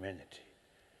humanity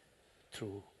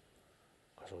through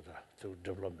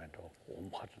development of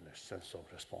wholeheartedness, sense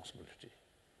of responsibility,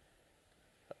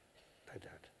 like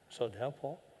that. So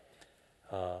therefore,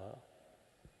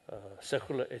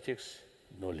 secular ethics,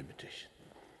 no limitation.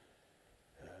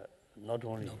 Not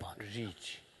only no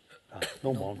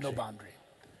boundary.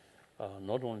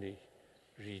 Not only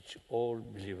reach all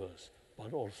believers,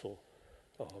 but also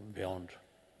beyond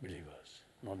believers,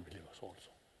 non-believers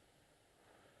also.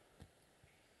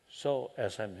 So,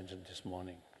 as I mentioned this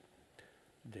morning,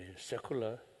 the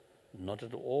secular, not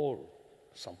at all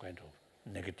some kind of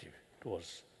negative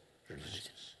towards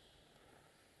religions.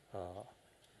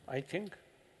 I think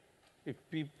if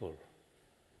people,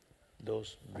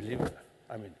 those believers,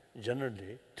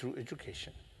 generally through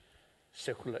education,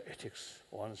 secular ethics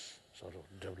once sort of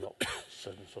develop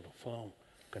certain sort of firm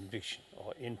conviction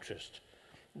or interest,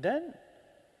 then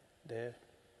the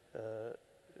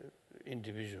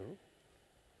individual,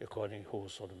 according to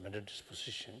whose sort of mental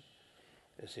disposition,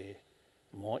 is a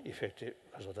more effective,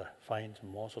 finds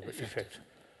more sort of effect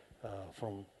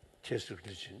from theistic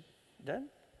religion, then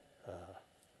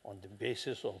on the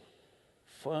basis of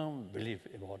firm belief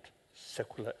about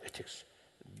secular ethics,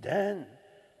 then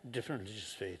different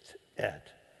religious faiths add.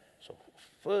 So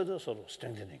further sort of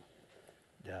strengthening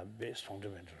their base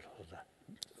fundamental of the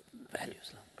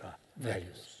values.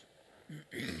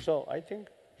 So I think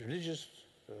religious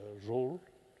role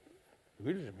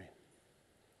will remain.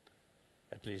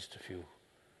 At least a few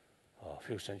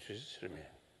centuries remain.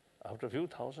 After a few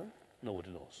thousand,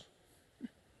 nobody knows.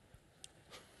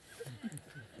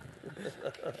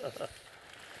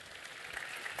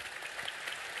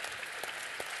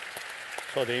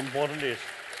 So the important is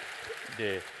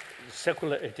the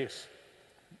secular ethics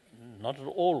not at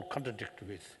all contradict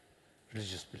with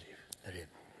religious belief.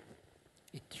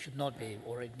 It should not be,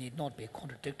 or it need not be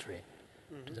contradictory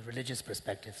to the religious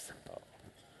perspectives.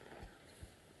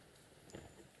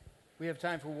 We have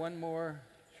time for one more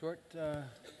short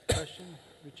question,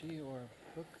 Richie or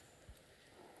Hook.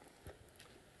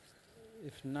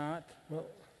 If not, well,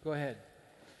 go ahead.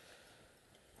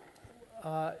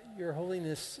 Your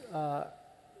Holiness,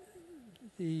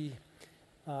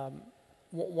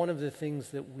 one of the things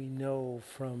that we know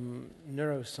from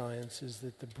neuroscience is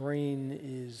that the brain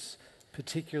is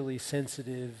particularly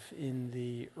sensitive in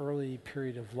the early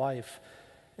period of life,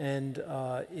 and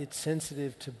it's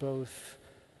sensitive to both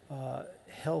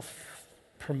health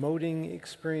promoting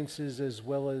experiences as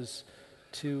well as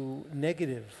to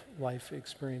negative life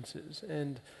experiences.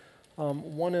 And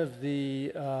one of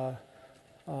the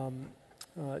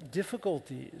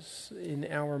difficulties in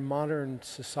our modern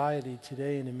society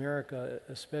today in America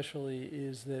especially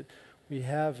is that we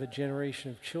have a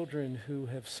generation of children who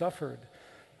have suffered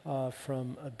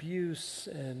from abuse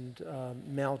and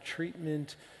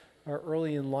maltreatment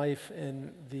early in life,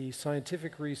 and the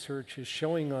scientific research is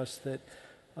showing us that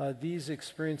these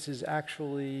experiences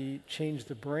actually change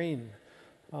the brain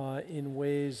in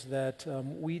ways that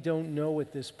we don't know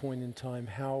at this point in time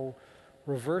how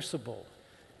reversible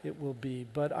it will be.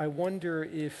 But I wonder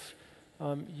if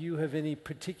you have any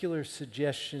particular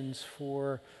suggestions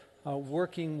for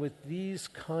working with these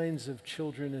kinds of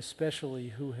children, especially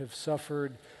who have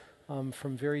suffered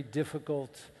from very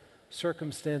difficult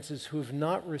circumstances, who have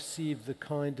not received the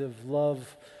kind of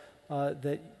love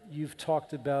that you've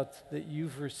talked about, that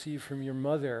you've received from your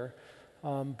mother,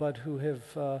 but who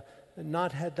have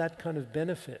not had that kind of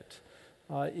benefit.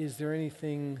 Is there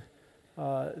anything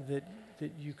that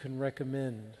you can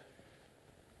recommend?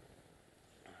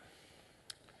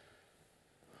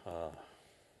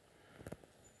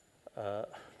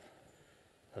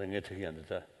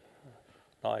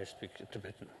 Now I speak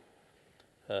Tibetan.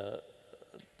 The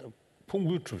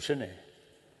Pungu Trusene,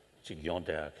 Jigyong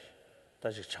Deak,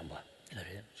 that's a chamba.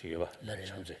 Jiva,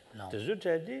 Chamse. The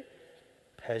Zutadi,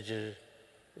 Page,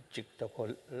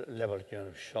 Jikta level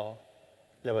of Shaw,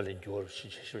 level in your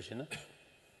situation,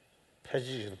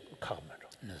 Page Carmen.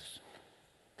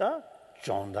 Da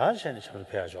John Dash and some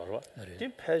Page or the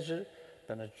Page,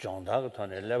 then a John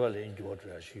Dagaton, a level in your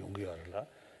dress, Jungiorla,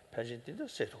 Page did a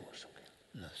set or something.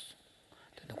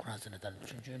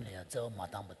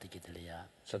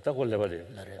 So that will level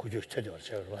could you tell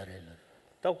yourself?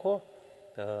 Tako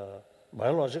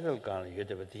biological gun, you have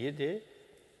the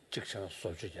Chicken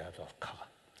soldier of car.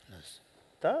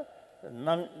 That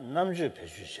Namju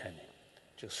Peshushani,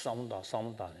 just some down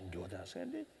in Jordan.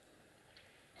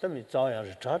 Let me tell you,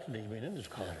 retired living in this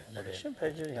car.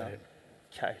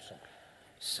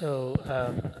 So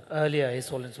earlier, His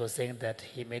Holiness was saying that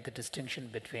he made the distinction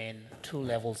between two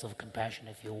levels of compassion,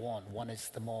 if you want. One is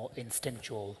the more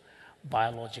instinctual,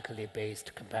 biologically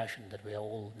based compassion that we are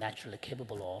all naturally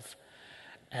capable of.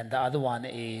 And the other one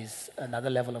is another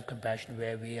level of compassion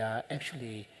where we are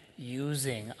actually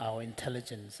using our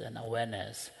intelligence and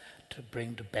awareness to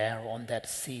bring to bear on that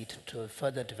seed to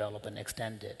further develop and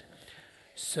extend it.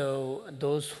 So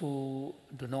those who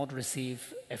do not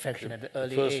receive affection at the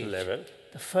early age,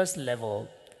 the first level,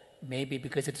 maybe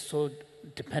because it's so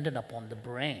dependent upon the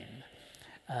brain,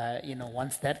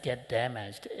 once that gets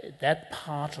damaged, that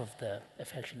part of the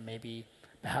affection may be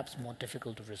perhaps more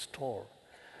difficult to restore.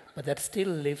 But that still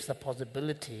leaves the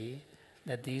possibility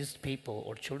that these people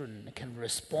or children can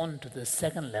respond to the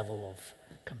second level of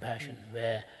compassion,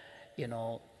 where,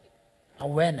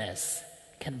 awareness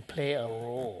can play a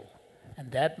role. And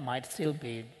that might still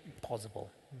be possible.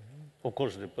 Mm-hmm. Of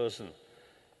course, the person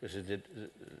with the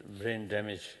brain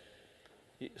damage,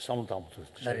 sometimes.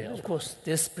 Of course,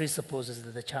 this presupposes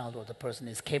that the child or the person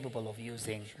is capable of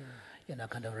using,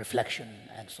 kind of reflection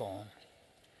and so on.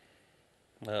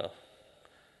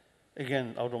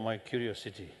 Again, out of my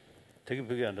curiosity, take a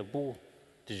big and the boo,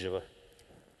 Dijiba,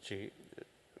 she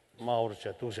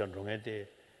Maurcha, Tusan Rungete,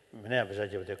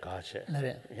 Menabaja of the Kache,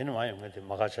 Hinamay,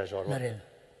 Magacha or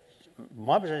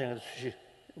Mabajang Sushi,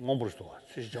 Mombusto,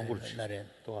 Sushi Jungle,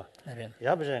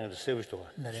 Yabajang the Savage Store,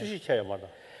 Sushi Chayamada.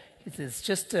 It is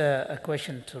just a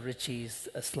question to Richie's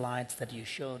slides that you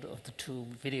showed of the two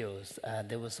videos.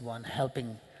 There was one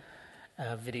helping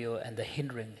video and the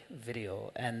hindering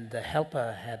video, and the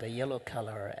helper had a yellow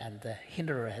color and the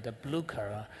hinderer had a blue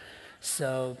color.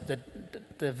 So the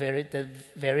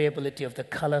variability of the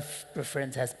color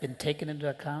preference has been taken into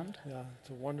account? Yeah, it's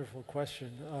a wonderful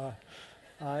question.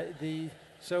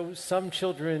 So some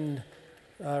children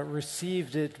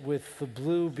received it with the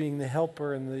blue being the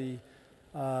helper and the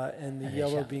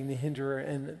yellow being the hinderer,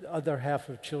 and the other half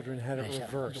of children had it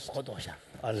reversed. So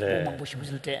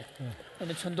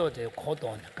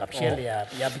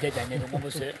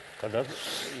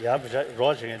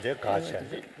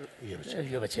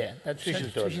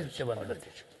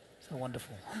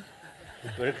wonderful.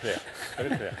 Very clear, very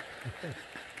clear.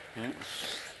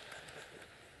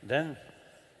 Then,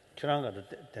 Chiranga,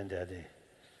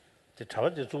 the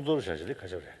Tawadi Zugdor Shashi,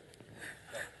 Kajare.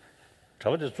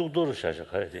 Tawadi Zugdor Shashi,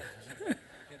 Kajare.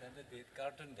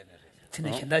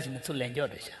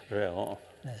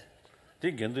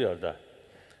 The Gendu Yarda,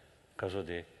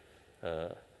 Kasodi,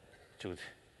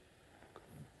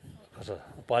 Kasa,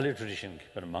 Pali tradition,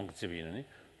 but monk Zibini,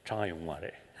 Changa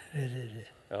Yumare.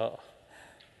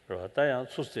 그러다 다양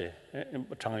수세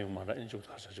장용 말아 인주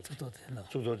가서 좀 주도되는.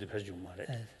 주도도 해주고 말해.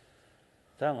 네.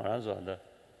 다양 알아서 한다.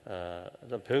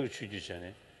 더 배우 취지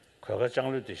전에 그가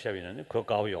장르도 시합이는 그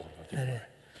가오요.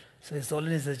 So His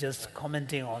Holiness is just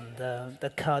commenting on the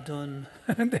cartoon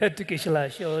that Tukishla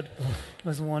showed. He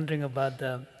was wondering about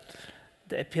the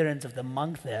appearance of the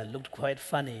monk there. It looked quite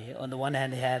funny. On the one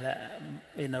hand, he had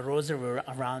a rosary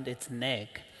around its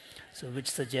neck, so which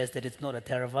suggests that it's not a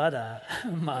Theravada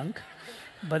monk.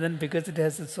 But then because it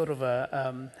has a sort of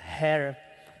a hair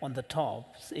on the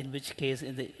top, in which case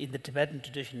in the Tibetan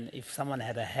tradition, if someone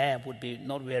had a hair, would be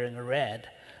not wearing a red,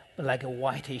 but like a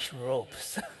whitish robe.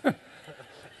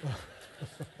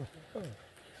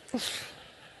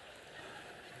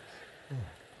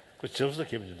 그 접수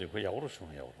기분인데 그 야구로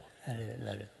주는 야구로.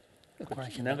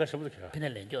 내가什么都可以。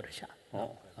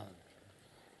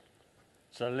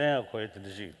 살래야 거의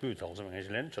듣듯이 그 정성을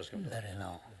해실래는 좋습니다.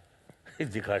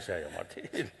 이제 가셔야 마티.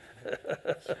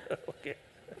 오케이.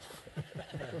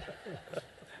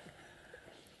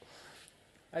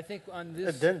 I think on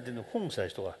this. then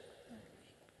홍사시도가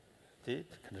네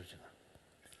그늘지나.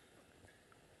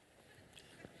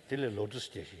 딜레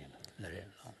로드스 제시는.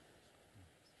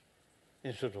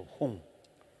 Instead of home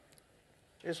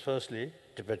is firstly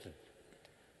Tibetan.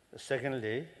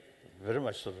 Secondly, very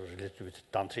much sort of related with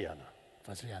Tantriana.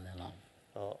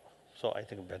 So I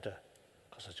think better.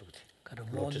 Kind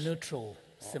of more neutral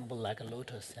symbol like a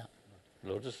lotus. Yeah.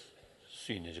 Lotus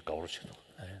수인이지 가오르시도.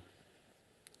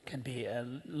 Can be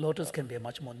lotus can be a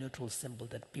much more neutral symbol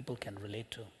that people can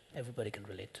relate to. Everybody can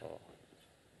relate to.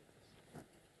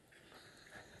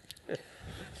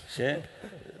 제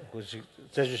그지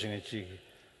제주신의 지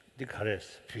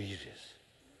니카레스 뷰이레스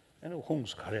and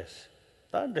홍스 카레스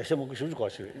단 대신 먹고 싶을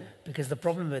것 같아요. Because the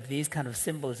problem with these kind of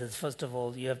symbols is, first of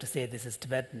all, you have to say this is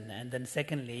Tibetan, and then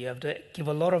secondly, you have to give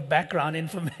a lot of background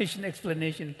information,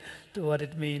 explanation to what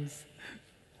it means.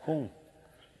 홍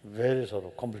very sort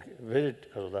of complicated, very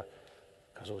그러다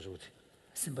가서 오지.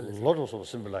 Symbolism. A lot of sort of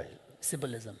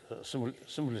Symbolism.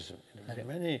 Symbolism.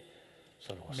 Many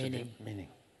sort of meaning.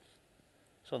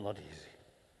 So not easy.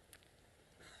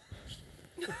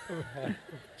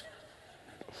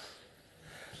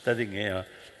 따딩이야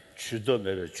주도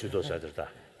매를 주도 사들다.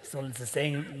 So it's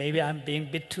saying maybe I'm being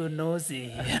a bit too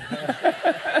nosy.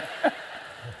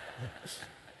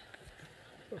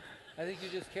 I think you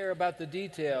just care about the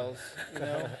details,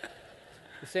 the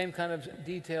same kind of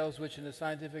details which in a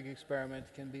scientific experiment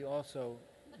can be also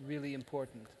really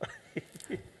important.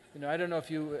 I don't know if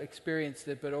you experienced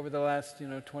it, but over the last,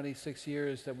 26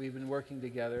 years that we've been working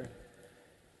together,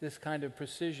 this kind of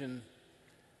precision,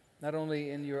 not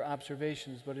only in your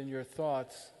observations, but in your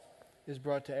thoughts, is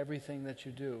brought to everything that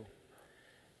you do.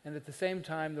 And at the same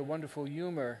time, the wonderful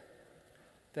humor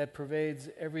that pervades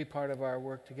every part of our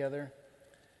work together,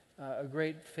 a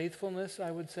great faithfulness,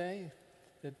 I would say,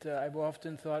 that I've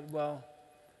often thought, well,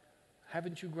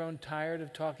 haven't you grown tired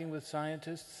of talking with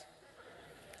scientists?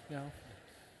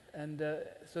 And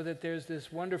so that there's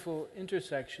this wonderful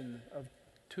intersection of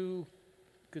two,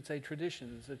 you could say,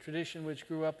 traditions. A tradition which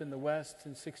grew up in the West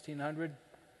in 1600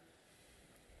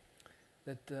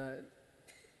 that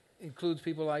includes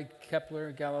people like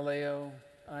Kepler, Galileo,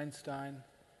 Einstein,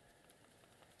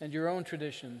 and your own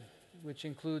tradition, which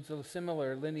includes a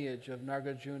similar lineage of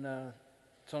Nagarjuna,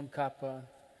 Tsongkhapa,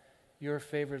 your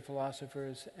favorite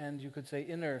philosophers, and you could say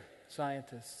inner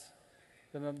scientists,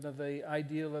 the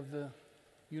ideal of the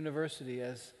university,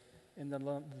 as in the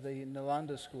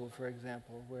Nalanda school, for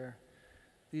example, where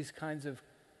this kind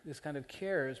of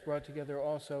care is brought together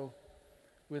also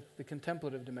with the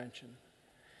contemplative dimension.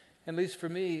 At least for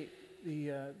me,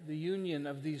 the union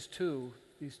of these two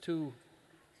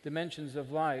dimensions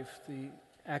of life, the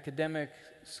academic,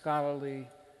 scholarly,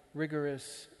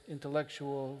 rigorous,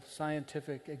 intellectual,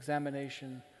 scientific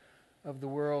examination of the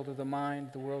world of the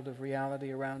mind, the world of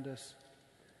reality around us,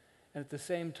 and at the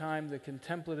same time the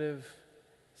contemplative,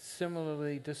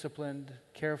 similarly disciplined,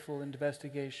 careful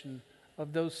investigation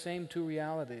of those same two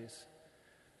realities,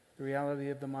 the reality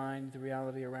of the mind, the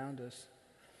reality around us,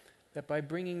 that by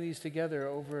bringing these together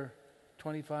over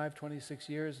 25, 26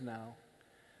 years now,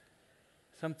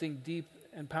 something deep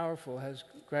and powerful has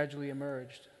gradually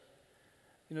emerged.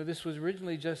 This was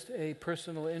originally just a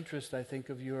personal interest, I think,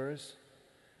 of yours,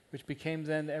 which became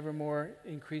then ever more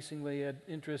increasingly an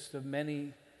interest of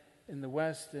many in the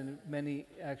West and many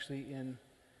actually in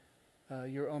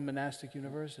your own monastic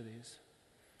universities.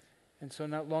 And so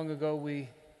not long ago we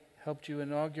helped you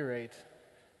inaugurate,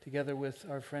 together with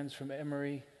our friends from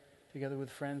Emory, together with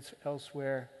friends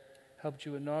elsewhere, helped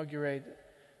you inaugurate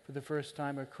for the first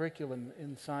time a curriculum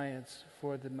in science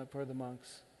for the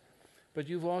monks, But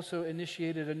you've also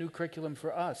initiated a new curriculum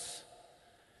for us,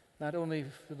 not only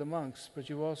for the monks, but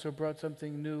you've also brought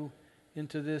something new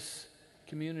into this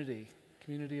community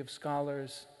of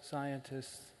scholars,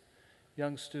 scientists,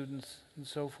 young students, and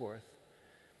so forth.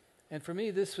 And for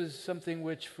me, this was something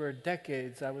which for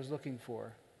decades I was looking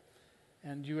for.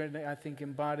 And you, I think,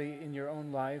 embody in your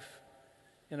own life,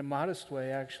 in a modest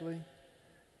way, actually,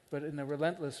 but in a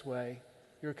relentless way,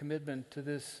 your commitment to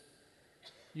this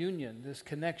union, this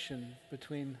connection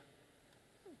between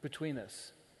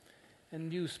us.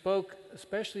 And you spoke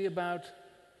especially about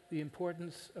the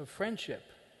importance of friendship.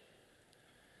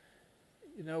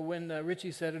 You know, when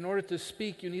Richie said, in order to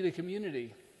speak, you need a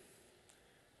community.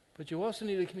 But you also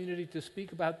need a community to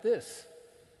speak about this.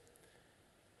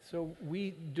 So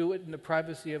we do it in the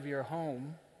privacy of your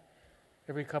home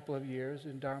every couple of years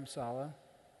in Dharamsala.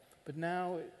 But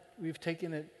now we've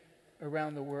taken it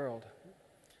around the world.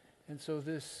 And so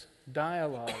this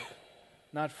dialogue,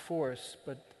 not force,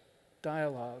 but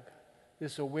dialogue,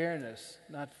 this awareness,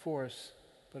 not force,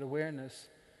 but awareness,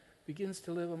 begins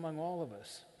to live among all of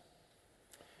us.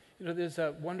 You know, there's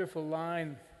a wonderful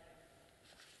line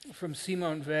from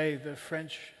Simone Weil, the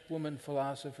French woman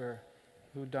philosopher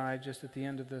who died just at the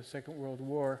end of the Second World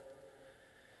War,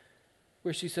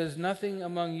 where she says, "Nothing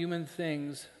among human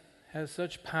things has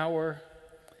such power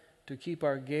to keep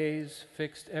our gaze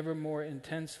fixed ever more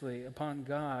intensely upon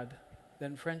God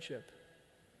than friendship."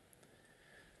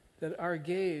 That our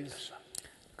gaze,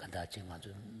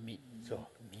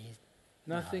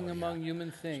 nothing among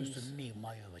human things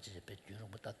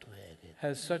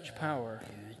has such power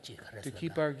to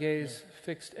keep our gaze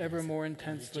fixed ever more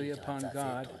intensely upon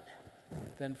God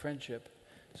than friendship.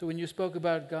 So when you spoke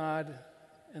about God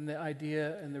and the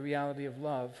idea and the reality of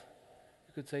love,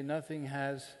 you could say nothing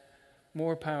has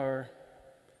more power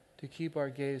to keep our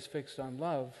gaze fixed on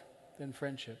love than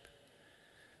friendship.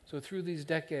 So through these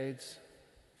decades,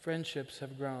 friendships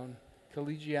have grown,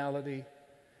 collegiality,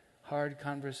 hard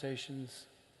conversations,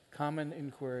 common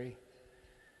inquiry.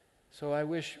 So I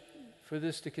wish for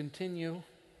this to continue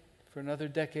for another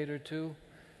decade or two,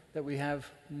 that we have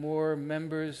more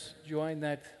members join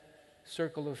that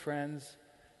circle of friends,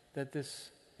 that this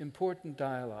important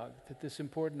dialogue, that this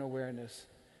important awareness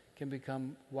can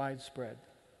become widespread.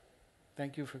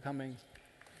 Thank you for coming.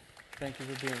 Thank you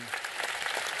for being.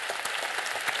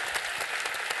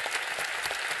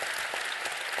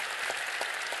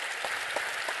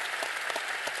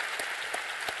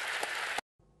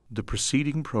 The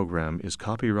preceding program is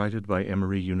copyrighted by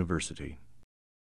Emory University.